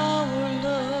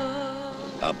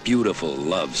 A beautiful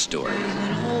love story.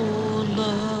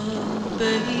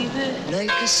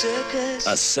 like a circus.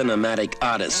 A cinematic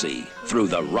odyssey through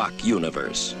the rock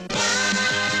universe.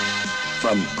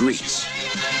 From Grease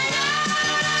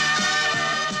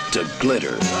to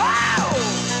glitter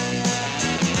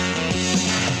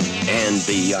and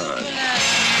beyond.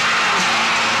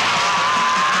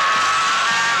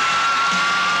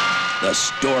 The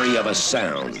story of a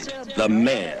sound, the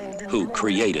man who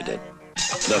created it,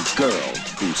 the girl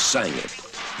who sang it,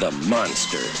 the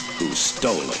monster who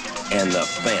stole it, and the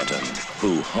phantom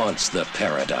who haunts the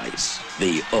paradise,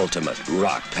 the ultimate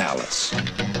rock palace.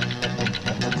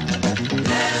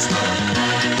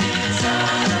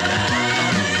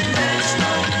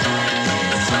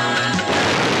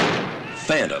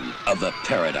 Phantom of the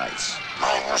Paradise.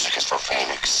 My music is for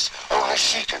Phoenix. Only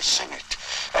she can sing it.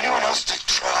 Anyone else that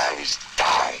tries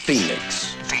dies.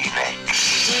 Phoenix.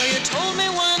 Phoenix. Well, you told me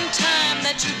one time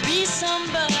that you'd be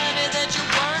somebody, that you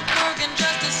weren't working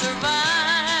just to survive.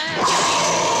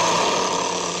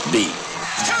 B.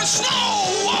 Snow!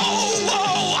 Whoa,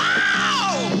 whoa,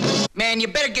 wow! Man, you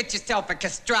better get yourself a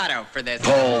castrato for this.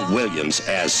 Paul Williams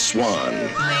as Swan.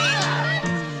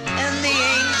 And the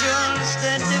angels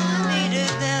that defeated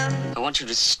them. I want you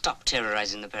to stop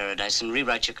terrorizing the paradise and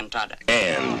rewrite your cantata.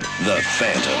 And the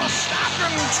Phantom. Stop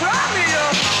and try me,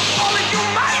 only you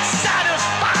might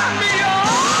satisfy me,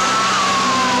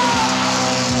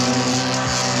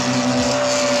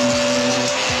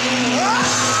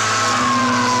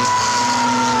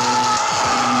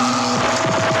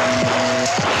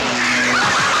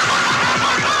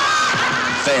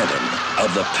 Phantom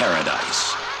of the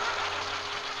Paradise.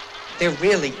 There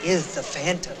really is the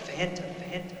Phantom.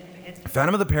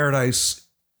 Phantom of the Paradise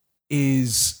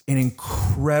is an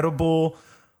incredible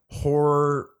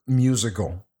horror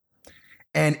musical.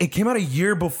 And it came out a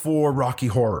year before Rocky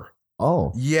Horror.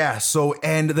 Oh. Yeah. So,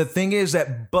 and the thing is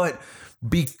that, but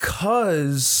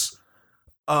because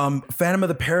Phantom of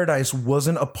the Paradise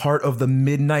wasn't a part of the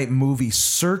midnight movie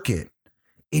circuit,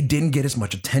 it didn't get as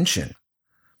much attention.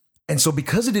 And so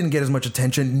because it didn't get as much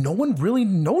attention, no one really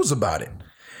knows about it.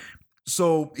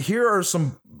 So here are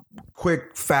some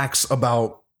quick facts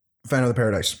about Phantom of the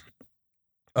Paradise.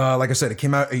 Like I said, it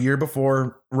came out a year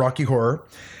before Rocky Horror,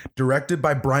 directed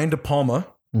by Brian De Palma,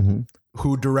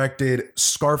 who directed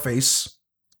Scarface,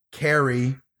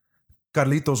 Carrie,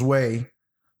 Carlitos Way.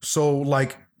 So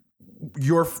like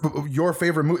your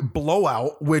favorite movie,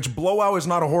 Blowout, which Blowout is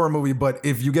not a horror movie, but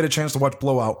if you get a chance to watch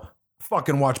Blowout,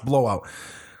 fucking watch Blowout.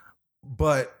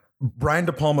 But Brian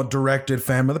De Palma directed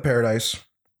Phantom of the Paradise.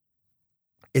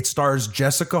 It stars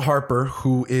Jessica Harper,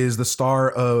 who is the star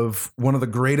of one of the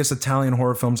greatest Italian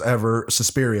horror films ever,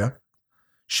 Suspiria.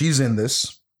 She's in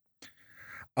this.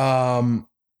 William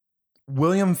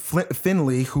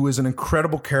Finley, who is an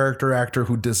incredible character actor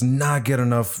who does not get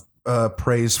enough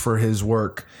praise for his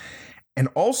work. And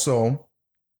also,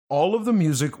 all of the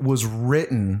music was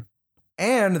written,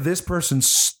 and this person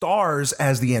stars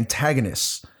as the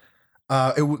antagonist.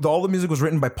 All the music was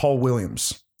written by Paul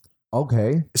Williams.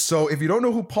 Okay. So if you don't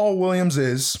know who Paul Williams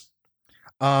is,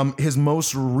 his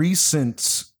most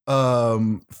recent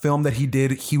film that he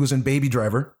did, he was in Baby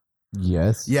Driver.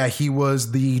 Yes. Yeah, he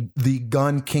was the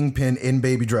gun kingpin in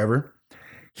Baby Driver.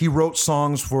 He wrote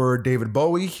songs for David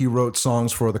Bowie. He wrote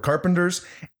songs for the Carpenters.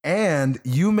 And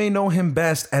you may know him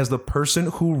best as the person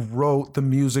who wrote the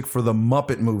music for the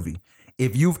Muppet movie.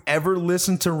 If you've ever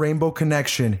listened to Rainbow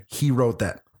Connection, he wrote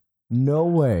that. No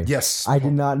way. Yes. I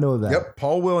did not know that. Yep.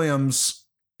 Paul Williams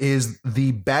is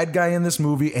the bad guy in this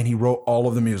movie, and he wrote all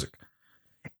of the music.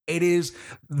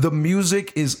 The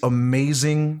music is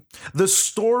amazing. The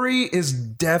story is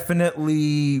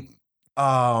definitely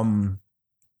very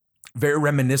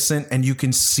reminiscent, and you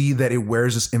can see that it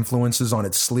wears its influences on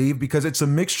its sleeve because it's a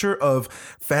mixture of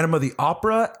Phantom of the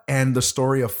Opera and the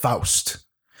story of Faust.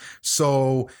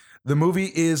 So the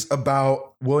movie is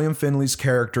about William Finley's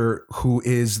character, who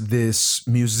is this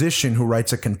musician who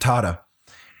writes a cantata.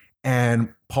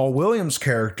 And Paul Williams'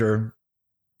 character,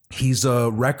 he's a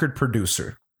record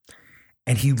producer,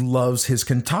 and he loves his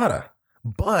cantata,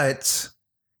 but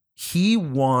he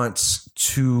wants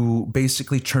to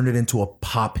basically turn it into a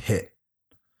pop hit.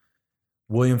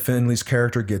 William Finley's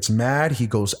character gets mad. He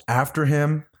goes after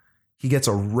him. He gets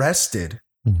arrested.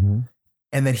 And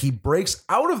then he breaks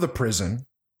out of the prison.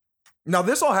 Now,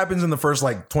 this all happens in the first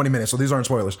 20 minutes, so these aren't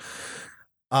spoilers.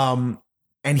 And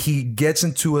he gets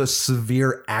into a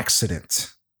severe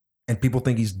accident, and people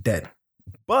think he's dead.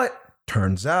 But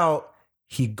turns out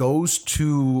he goes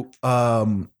to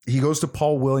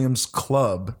Paul Williams'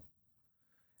 club,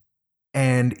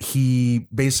 and he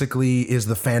basically is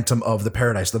the Phantom of the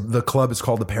Paradise. The club is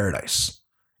called the Paradise,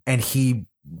 and he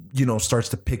starts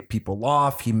to pick people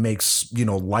off. He makes,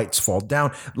 lights fall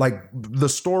down. Like the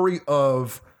story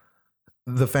of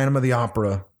the Phantom of the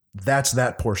Opera, that's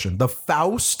that portion. The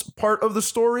Faust part of the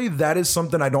story, that is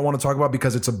something I don't want to talk about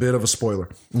because it's a bit of a spoiler.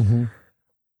 Mm-hmm.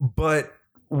 But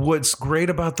what's great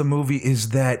about the movie is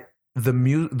that the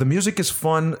music is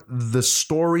fun. The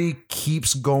story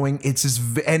keeps going.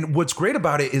 And what's great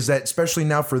about it is that, especially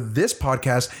now for this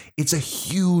podcast, it's a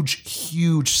huge,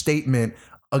 huge statement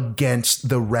against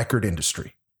the record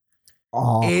industry.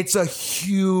 It's a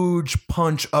huge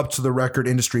punch up to the record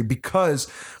industry because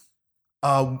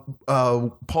Paul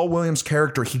Williams'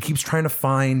 character, he keeps trying to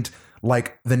find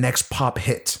like the next pop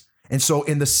hit. And so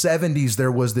in the 70s,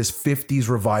 there was this 50s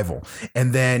revival.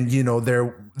 And then,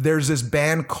 there's this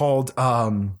band called,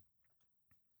 oh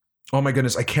my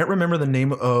goodness, I can't remember the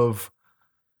name of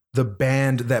the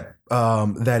band that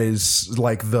is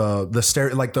like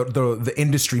the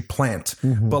industry plant.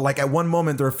 Mm-hmm. But like at one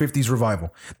moment they're a 50s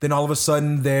revival. Then all of a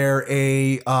sudden they're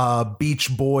a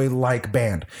Beach Boy like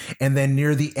band. And then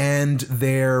near the end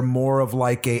they're more of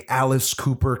like a Alice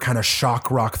Cooper kind of shock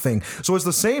rock thing. So it's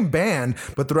the same band,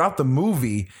 but throughout the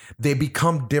movie they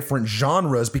become different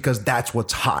genres because that's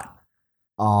what's hot.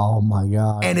 Oh my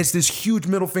God. And it's this huge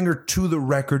middle finger to the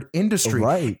record industry.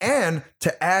 Right. And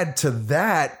to add to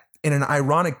that, in an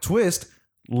ironic twist,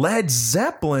 Led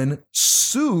Zeppelin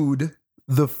sued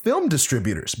the film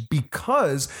distributors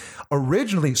because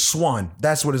originally Swan,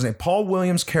 that's what his name, Paul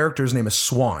Williams' character's name is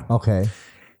Swan. Okay.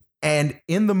 And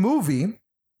in the movie,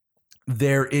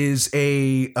 there is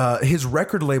his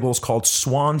record label is called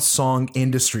Swan Song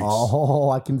Industries.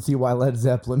 Oh, I can see why Led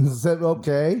Zeppelin said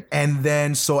okay. And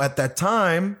then, so at that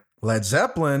time, Led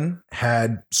Zeppelin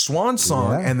had Swan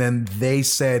Song, and then they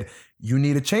said, you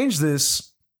need to change this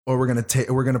or we're going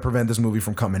to prevent this movie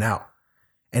from coming out.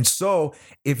 And so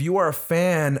if you are a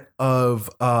fan of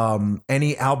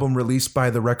any album released by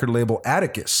the record label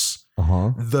Atticus,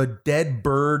 the dead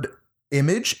bird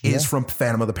image is from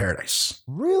Phantom of the Paradise.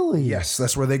 Really? Yes,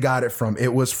 that's where they got it from.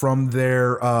 It was from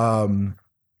their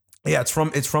it's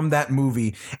from that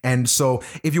movie. And so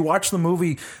if you watch the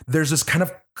movie, there's this kind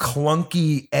of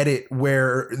clunky edit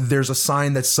where there's a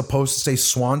sign that's supposed to say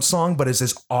Swan Song, but it's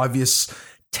this obvious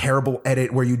terrible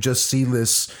edit where you just see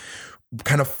this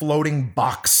kind of floating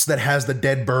box that has the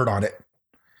dead bird on it.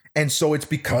 And so it's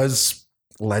because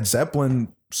Led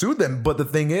Zeppelin sued them. But the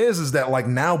thing is that like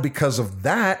now because of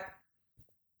that,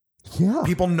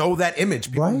 people know that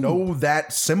image. People know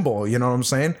that symbol. You know what I'm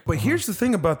saying? But here's the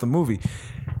thing about the movie.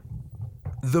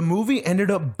 The movie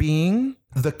ended up being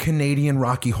the Canadian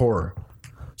Rocky Horror.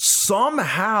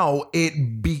 Somehow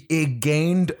it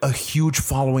gained a huge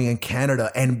following in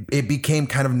Canada and it became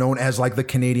kind of known as like the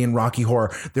Canadian Rocky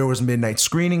Horror. There was midnight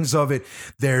screenings of it.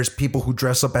 There's people who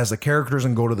dress up as the characters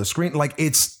and go to the screen. Like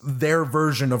it's their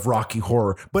version of Rocky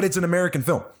Horror, but it's an American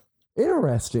film.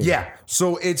 Interesting. Yeah.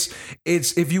 So it's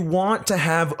if you want to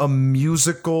have a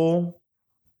musical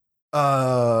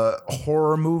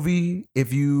horror movie,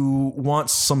 if you want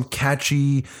some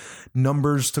catchy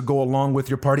numbers to go along with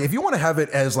your party, if you want to have it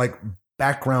as like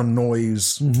background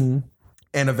noise and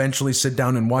eventually sit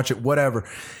down and watch it, whatever,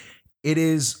 it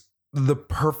is the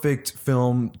perfect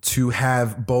film to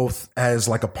have both as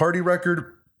like a party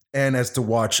record and as to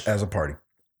watch as a party.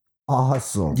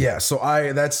 Awesome. Yeah, so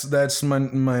that's my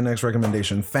next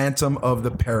recommendation, Phantom of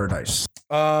the Paradise.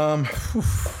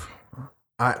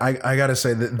 I gotta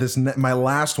say that this my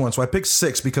last one. So I picked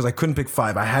 6 because I couldn't pick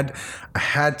 5. I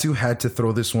had to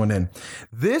throw this one in.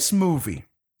 This movie,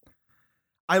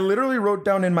 I literally wrote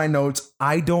down in my notes,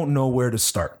 I don't know where to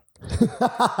start.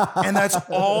 And that's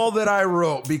all that I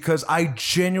wrote because I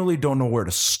genuinely don't know where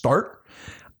to start.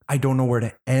 I don't know where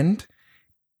to end.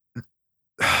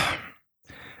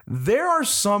 There are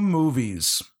some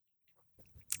movies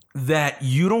that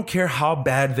you don't care how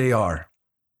bad they are.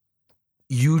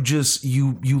 You just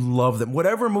you love them.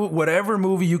 Whatever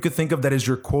movie you could think of that is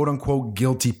your quote unquote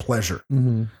guilty pleasure.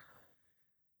 Mm-hmm.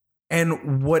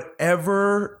 And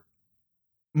whatever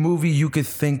movie you could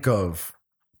think of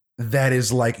that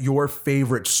is like your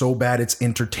favorite so bad it's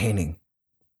entertaining,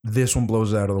 this one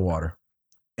blows it out of the water.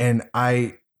 And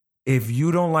if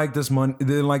you don't like this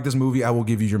movie, I will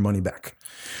give you your money back.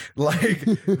 Like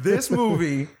this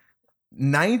movie,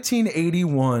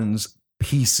 1981's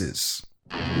Pieces.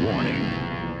 Warning,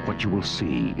 what you will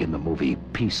see in the movie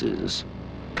Pieces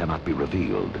cannot be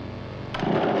revealed,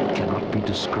 cannot be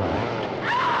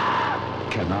described,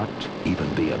 cannot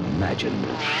even be imagined.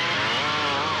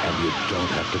 And you don't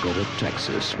have to go to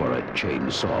Texas for a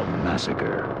chainsaw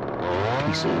massacre.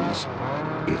 Pieces,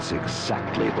 it's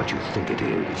exactly what you think it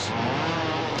is.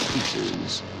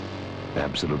 Pieces,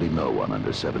 Absolutely no one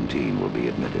under 17 will be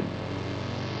admitted.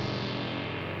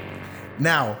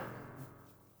 Now,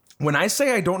 when I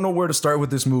say I don't know where to start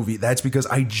with this movie, that's because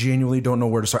I genuinely don't know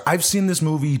where to start. I've seen this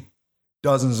movie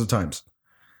dozens of times,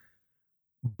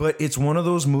 but it's one of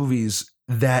those movies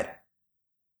that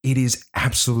it is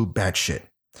absolute bad shit.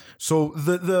 So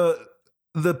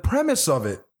the premise of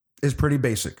it is pretty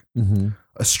basic. Mm-hmm.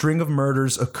 A string of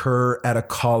murders occur at a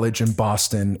college in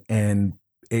Boston, and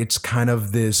it's kind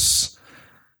of this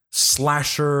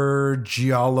slasher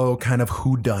giallo kind of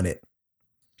whodunit.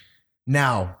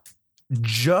 Now,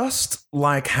 just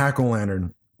like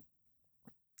Hack-O-Lantern,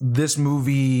 this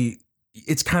movie,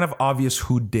 it's kind of obvious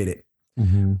who did it.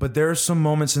 Mm-hmm. But there are some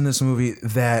moments in this movie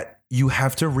that you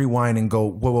have to rewind and go,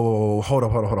 whoa, hold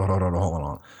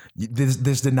on.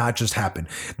 This did not just happen.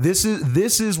 This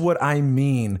is what I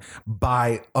mean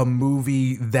by a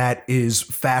movie that is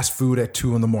fast food at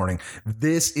 2 a.m.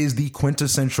 This is the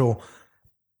quintessential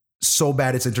so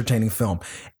bad it's entertaining film.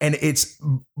 And it's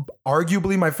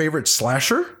arguably my favorite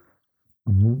slasher.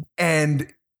 Mm-hmm.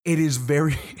 And it is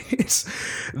very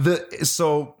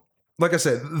so like I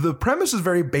said, the premise is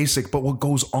very basic, but what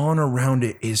goes on around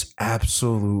it is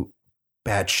absolute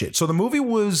bad shit. So the movie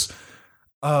was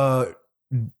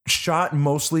shot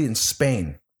mostly in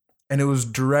Spain, and it was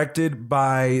directed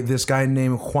by this guy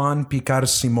named Juan Picar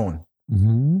Simon.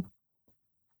 Mm-hmm.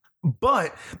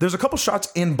 But there's a couple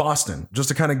shots in Boston just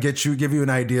to kind of give you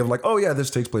an idea of like, oh yeah, this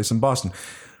takes place in Boston.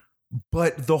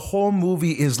 But the whole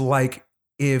movie is like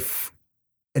if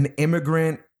an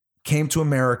immigrant came to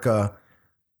America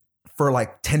for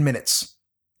like 10 minutes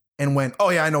and went, oh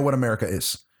yeah, I know what America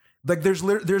is. Like there's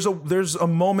a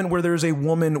moment where there's a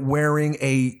woman wearing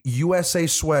a USA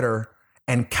sweater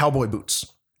and cowboy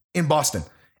boots in Boston.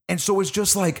 And so it's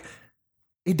just like,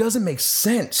 it doesn't make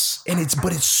sense.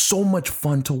 But it's so much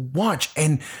fun to watch.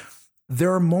 And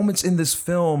there are moments in this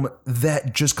film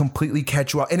that just completely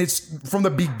catch you out. And it's from the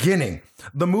beginning.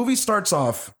 The movie starts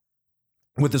off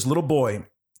with this little boy,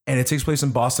 and it takes place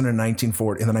in Boston in the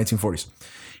 1940s.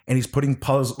 And he's putting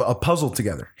a puzzle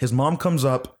together. His mom comes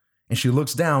up and she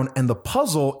looks down, and the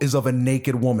puzzle is of a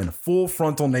naked woman, full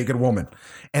frontal naked woman.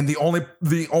 And the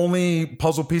only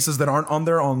puzzle pieces that aren't on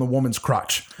there are on the woman's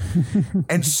crotch.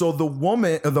 And so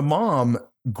the mom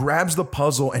grabs the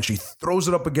puzzle and she throws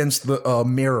it up against the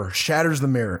mirror, shatters the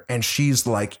mirror. And she's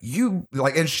like,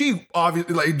 and she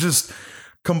obviously like just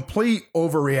complete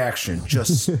overreaction,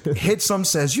 just hits him,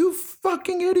 says, you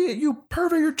fucking idiot, you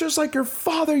pervert, you're just like your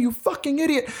father, you fucking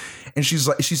idiot. And she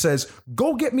says,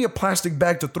 go get me a plastic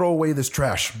bag to throw away this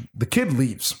trash. The kid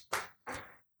leaves.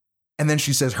 And then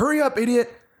she says, hurry up,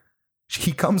 idiot.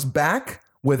 He comes back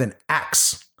with an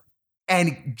axe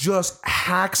and just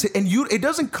hacks it. And it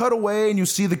doesn't cut away and you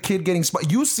see the kid getting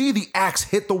you see the axe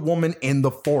hit the woman in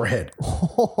the forehead.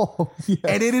 Oh, yes.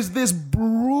 And it is this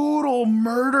brutal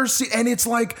murder scene. And it's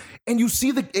like, and you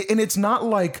see and it's not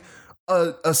like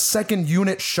a second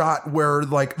unit shot where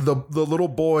like the little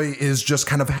boy is just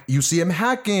kind of, you see him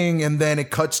hacking and then it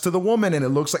cuts to the woman and it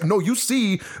looks like, no, you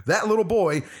see that little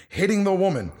boy hitting the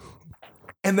woman.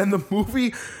 And then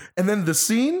the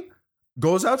scene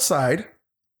goes outside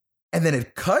and then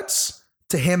it cuts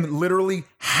to him literally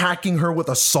hacking her with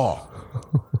a saw.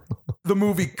 The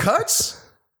movie cuts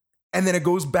and then it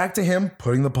goes back to him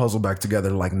putting the puzzle back together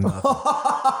like nothing.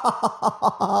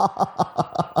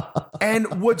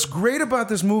 And what's great about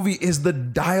this movie is the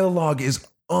dialogue is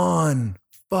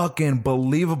unfucking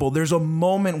believable. There's a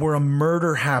moment where a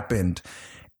murder happened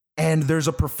and there's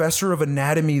a professor of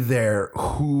anatomy there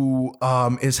who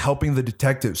is helping the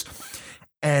detectives.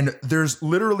 And there's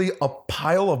literally a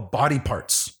pile of body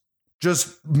parts,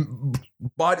 just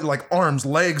body, like arms,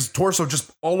 legs, torso,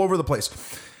 just all over the place.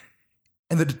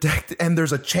 And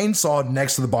there's a chainsaw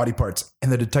next to the body parts.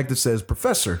 And the detective says,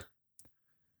 Professor,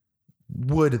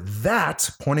 would that,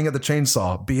 pointing at the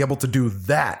chainsaw, be able to do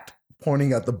that,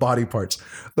 pointing at the body parts?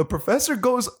 The professor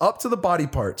goes up to the body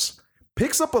parts,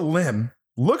 picks up a limb,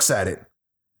 looks at it,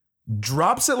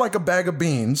 drops it like a bag of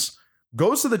beans,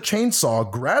 goes to the chainsaw,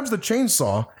 grabs the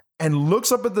chainsaw, and looks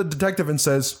up at the detective and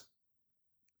says,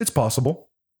 it's possible.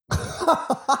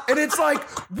 And it's like,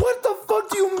 what the fuck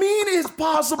do you mean is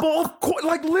possible? Of course,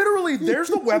 like literally, there's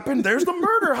the weapon, there's the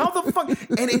murder. How the fuck?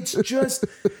 And it's just,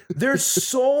 there's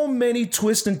so many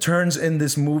twists and turns in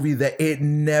this movie that it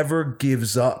never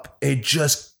gives up. It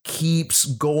just keeps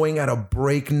going at a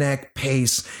breakneck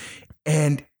pace.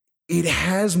 And it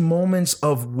has moments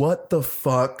of what the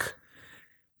fuck.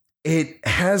 It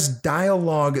has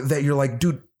dialogue that you're like,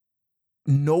 dude,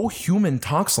 no human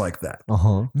talks like that.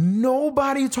 Uh-huh.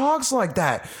 Nobody talks like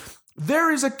that.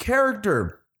 There is a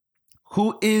character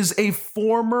who is a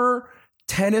former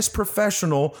tennis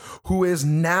professional who is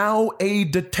now a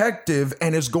detective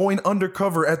and is going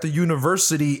undercover at the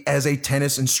university as a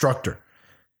tennis instructor.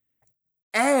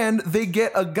 And they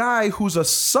get a guy who's a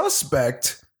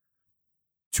suspect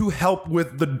to help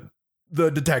with the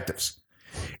detectives.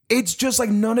 It's just like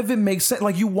none of it makes sense.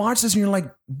 Like you watch this and you're like,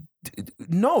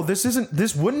 no,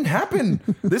 this wouldn't happen.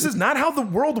 This is not how the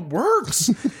world works.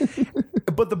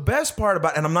 But the best part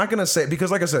about, and I'm not going to say it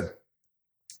because like I said,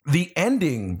 the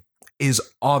ending is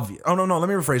obvious. Oh, no, let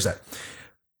me rephrase that.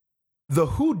 The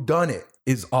whodunit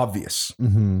is obvious,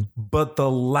 but the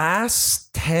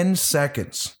last 10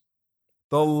 seconds,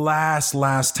 the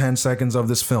last 10 seconds of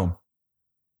this film,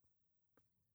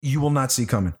 you will not see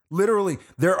coming. Literally,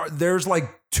 there's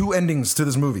like 2 endings to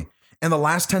this movie, and the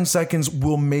last 10 seconds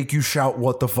will make you shout,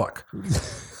 "What the fuck?"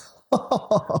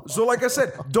 So like I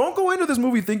said, don't go into this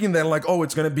movie thinking that like, oh,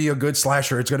 it's going to be a good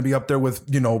slasher. It's going to be up there with,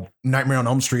 Nightmare on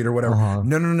Elm Street or whatever.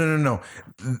 No.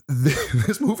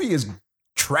 This movie is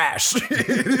trash.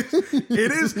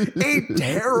 It is a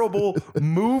terrible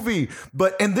movie.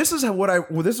 And this is what I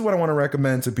want to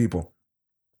recommend to people.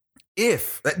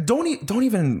 Don't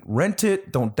even rent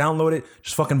it, don't download it,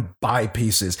 just fucking buy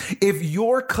Pieces. If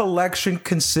your collection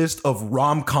consists of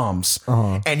rom-coms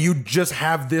and you just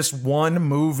have this one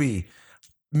movie,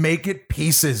 make it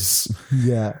Pieces.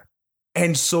 Yeah.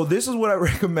 And so this is what I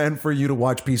recommend for you to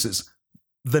watch Pieces.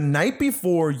 The night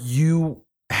before you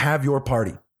have your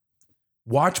party,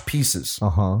 watch Pieces.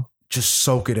 Just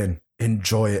soak it in,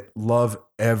 enjoy it, love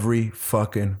every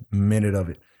fucking minute of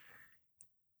it.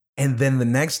 And then the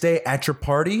next day at your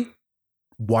party,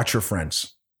 watch your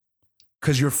friends.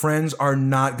 Because your friends are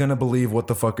not going to believe what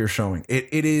the fuck you're showing.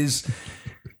 It is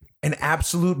an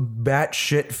absolute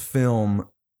batshit film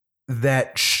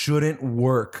that shouldn't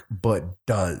work, but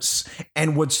does.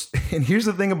 And here's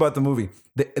the thing about the movie.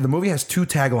 The movie has 2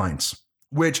 taglines,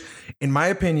 which, in my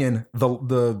opinion,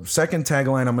 the second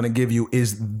tagline I'm going to give you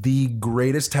is the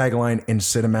greatest tagline in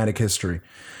cinematic history.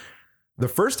 The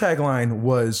first tagline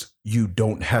was, "You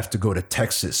don't have to go to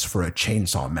Texas for a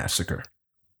chainsaw massacre."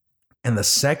 And the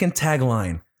second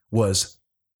tagline was,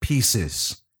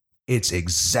 "Pieces. It's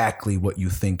exactly what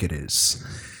you think it is."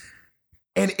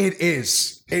 And it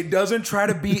is. It doesn't try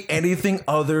to be anything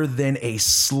other than a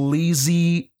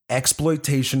sleazy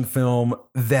exploitation film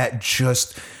that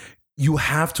just, you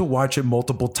have to watch it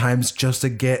multiple times just to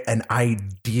get an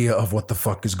idea of what the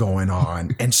fuck is going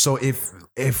on. And so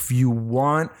if you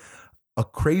want a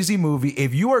crazy movie,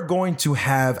 if you are going to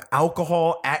have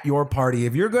alcohol at your party,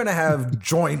 if you're going to have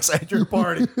joints at your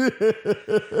party,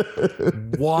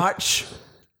 watch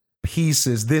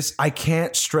Pieces. I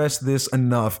can't stress this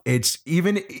enough. It's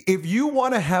even if you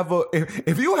want to have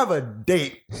if you have a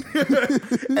date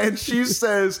and she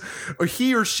says, or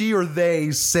he or she or they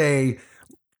say,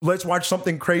 "Let's watch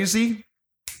something crazy,"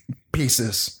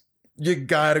 Pieces. You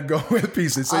gotta go with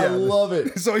Pieces. So, yeah. I love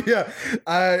it. So yeah,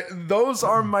 those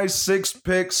are my 6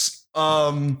 picks.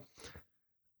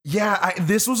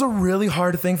 This was a really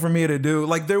hard thing for me to do.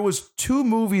 Like there was 2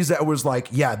 movies that was like,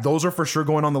 yeah, those are for sure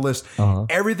going on the list.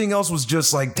 Everything else was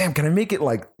just like, damn, can I make it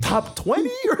like top 20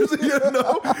 or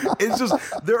it's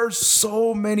just, there are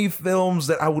so many films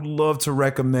that I would love to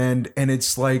recommend, and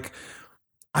it's like,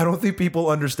 I don't think people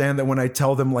understand that when I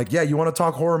tell them like, yeah, you want to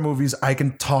talk horror movies, I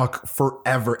can talk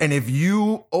forever. And if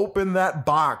you open that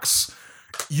box,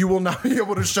 you will not be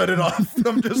able to shut it off.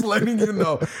 I'm just letting you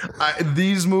know.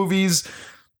 These movies,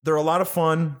 they're a lot of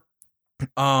fun.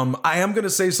 I am going to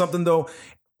say something though.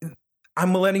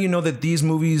 I'm letting you know that these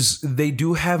movies, they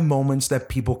do have moments that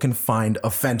people can find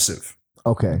offensive.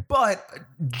 Okay. But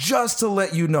just to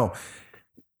let you know,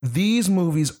 these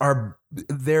movies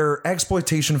their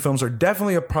exploitation films are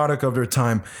definitely a product of their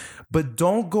time, but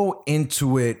don't go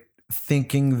into it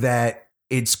thinking that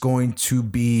it's going to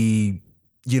be,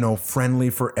 friendly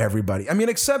for everybody. I mean,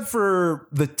 except for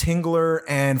The Tingler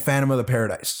and Phantom of the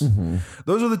Paradise.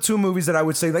 Those are the 2 movies that I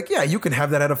would say like, yeah, you can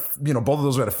have that at both of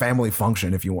those are at a family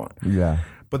function if you want. Yeah.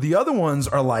 But the other ones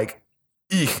are like,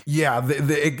 yeah,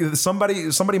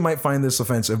 somebody might find this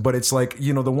offensive, but it's like,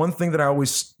 the one thing that I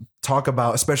always talk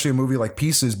about, especially a movie like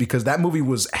Pieces, because that movie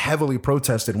was heavily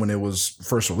protested when it was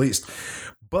first released.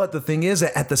 But the thing is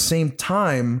that at the same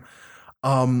time,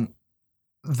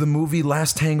 the movie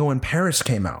Last Tango in Paris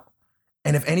came out.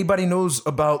 And if anybody knows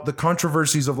about the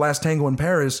controversies of Last Tango in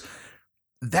Paris,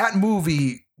 that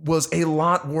movie was a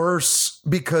lot worse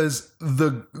because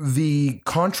the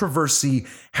controversy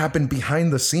happened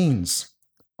behind the scenes.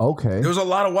 Okay. There was a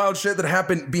lot of wild shit that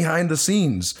happened behind the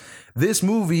scenes. This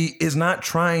movie is not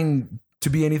trying to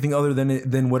be anything other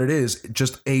than what it is,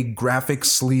 just a graphic,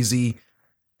 sleazy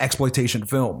exploitation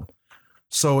film.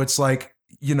 So it's like,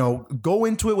 go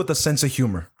into it with a sense of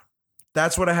humor.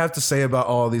 That's what I have to say about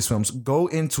all of these films. Go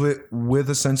into it with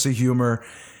a sense of humor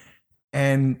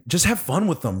and just have fun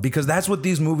with them, because that's what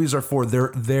these movies are for.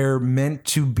 They're meant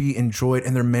to be enjoyed,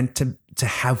 and they're meant to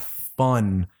have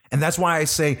fun. And that's why I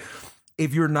say,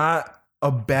 if you're not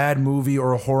a bad movie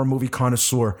or a horror movie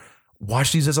connoisseur,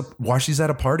 watch these at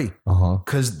a party,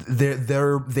 because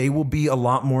they will be a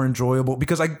lot more enjoyable.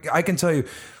 Because I can tell you,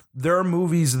 there are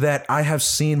movies that I have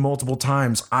seen multiple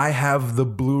times. I have the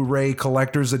Blu-ray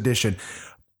collector's edition,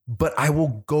 but I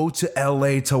will go to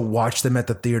LA to watch them at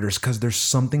the theaters, because there's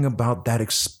something about that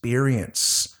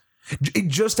experience.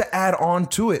 Just to add on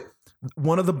to it,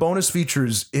 one of the bonus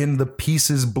features in the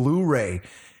Pieces Blu-ray,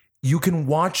 you can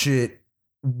watch it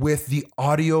with the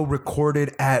audio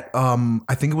recorded at,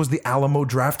 I think it was the Alamo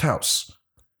Drafthouse.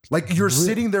 Like, you're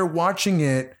sitting there watching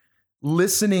it,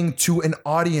 listening to an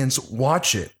audience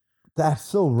watch it. That's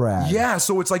so rad. Yeah,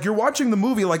 so it's like you're watching the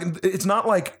movie. Like, it's not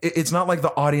like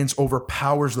the audience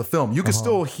overpowers the film. You can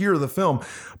still hear the film,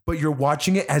 but you're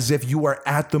watching it as if you are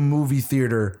at the movie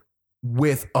theater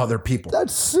with other people.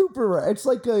 That's super rad. It's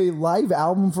like a live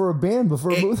album for a band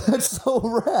before a movie. That's so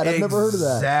rad. I've never heard of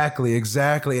that.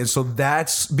 Exactly. And so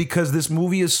that's because this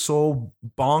movie is so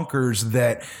bonkers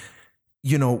that,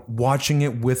 watching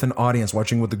it with an audience,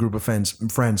 watching with a group of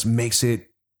friends makes it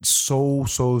so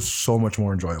much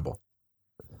more enjoyable.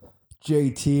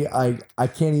 JT, I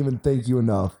can't even thank you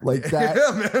enough. Like that.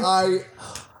 Yeah,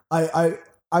 man.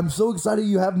 I'm so excited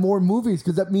you have more movies,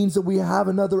 because that means that we have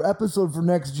another episode for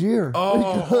next year.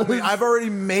 Oh, homie, I've already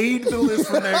made the list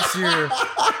for next year.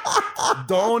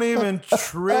 Don't even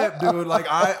trip, dude. Like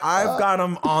I've got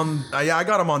them on. I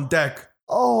got them on deck.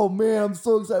 Oh man, I'm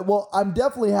so excited. Well, I'm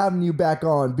definitely having you back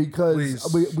on,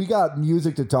 because we got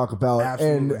music to talk about.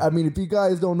 Absolutely. And I mean, if you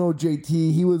guys don't know JT,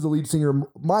 he was the lead singer of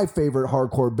my favorite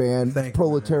hardcore band,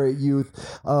 Proletariat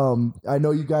Youth. I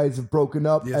know you guys have broken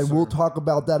up, and we'll talk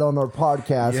about that on our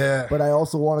podcast. Yeah. But I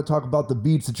also want to talk about the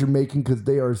beats that you're making, because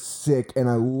they are sick, and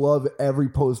I love every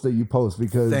post that you post.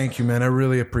 Because thank you, man. I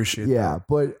really appreciate that. Yeah,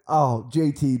 but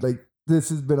JT, like, this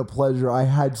has been a pleasure. I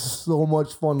had so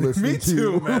much fun listening to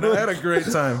you. Me too, man. I had a great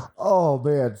time. Oh,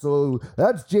 man. So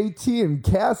that's JT and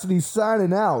Cassidy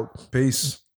signing out.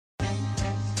 Peace.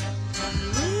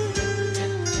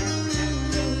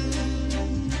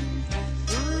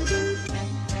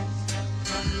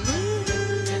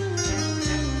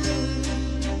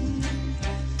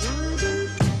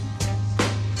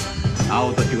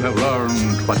 Now that you have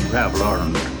learned what you have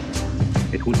learned,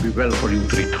 it would be well for you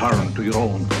to return to your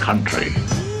own country.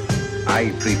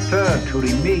 I prefer to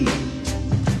remain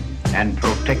and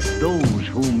protect those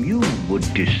whom you would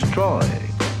destroy.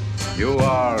 You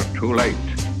are too late.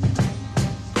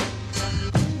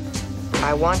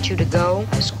 I want you to go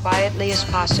as quietly as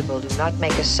possible. Do not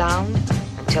make a sound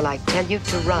until I tell you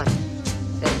to run.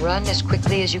 Then run as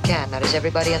quickly as you can. Now, does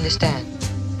everybody understand?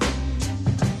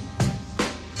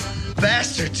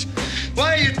 Bastards!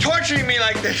 Why are you torturing me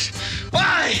like this?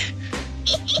 Why?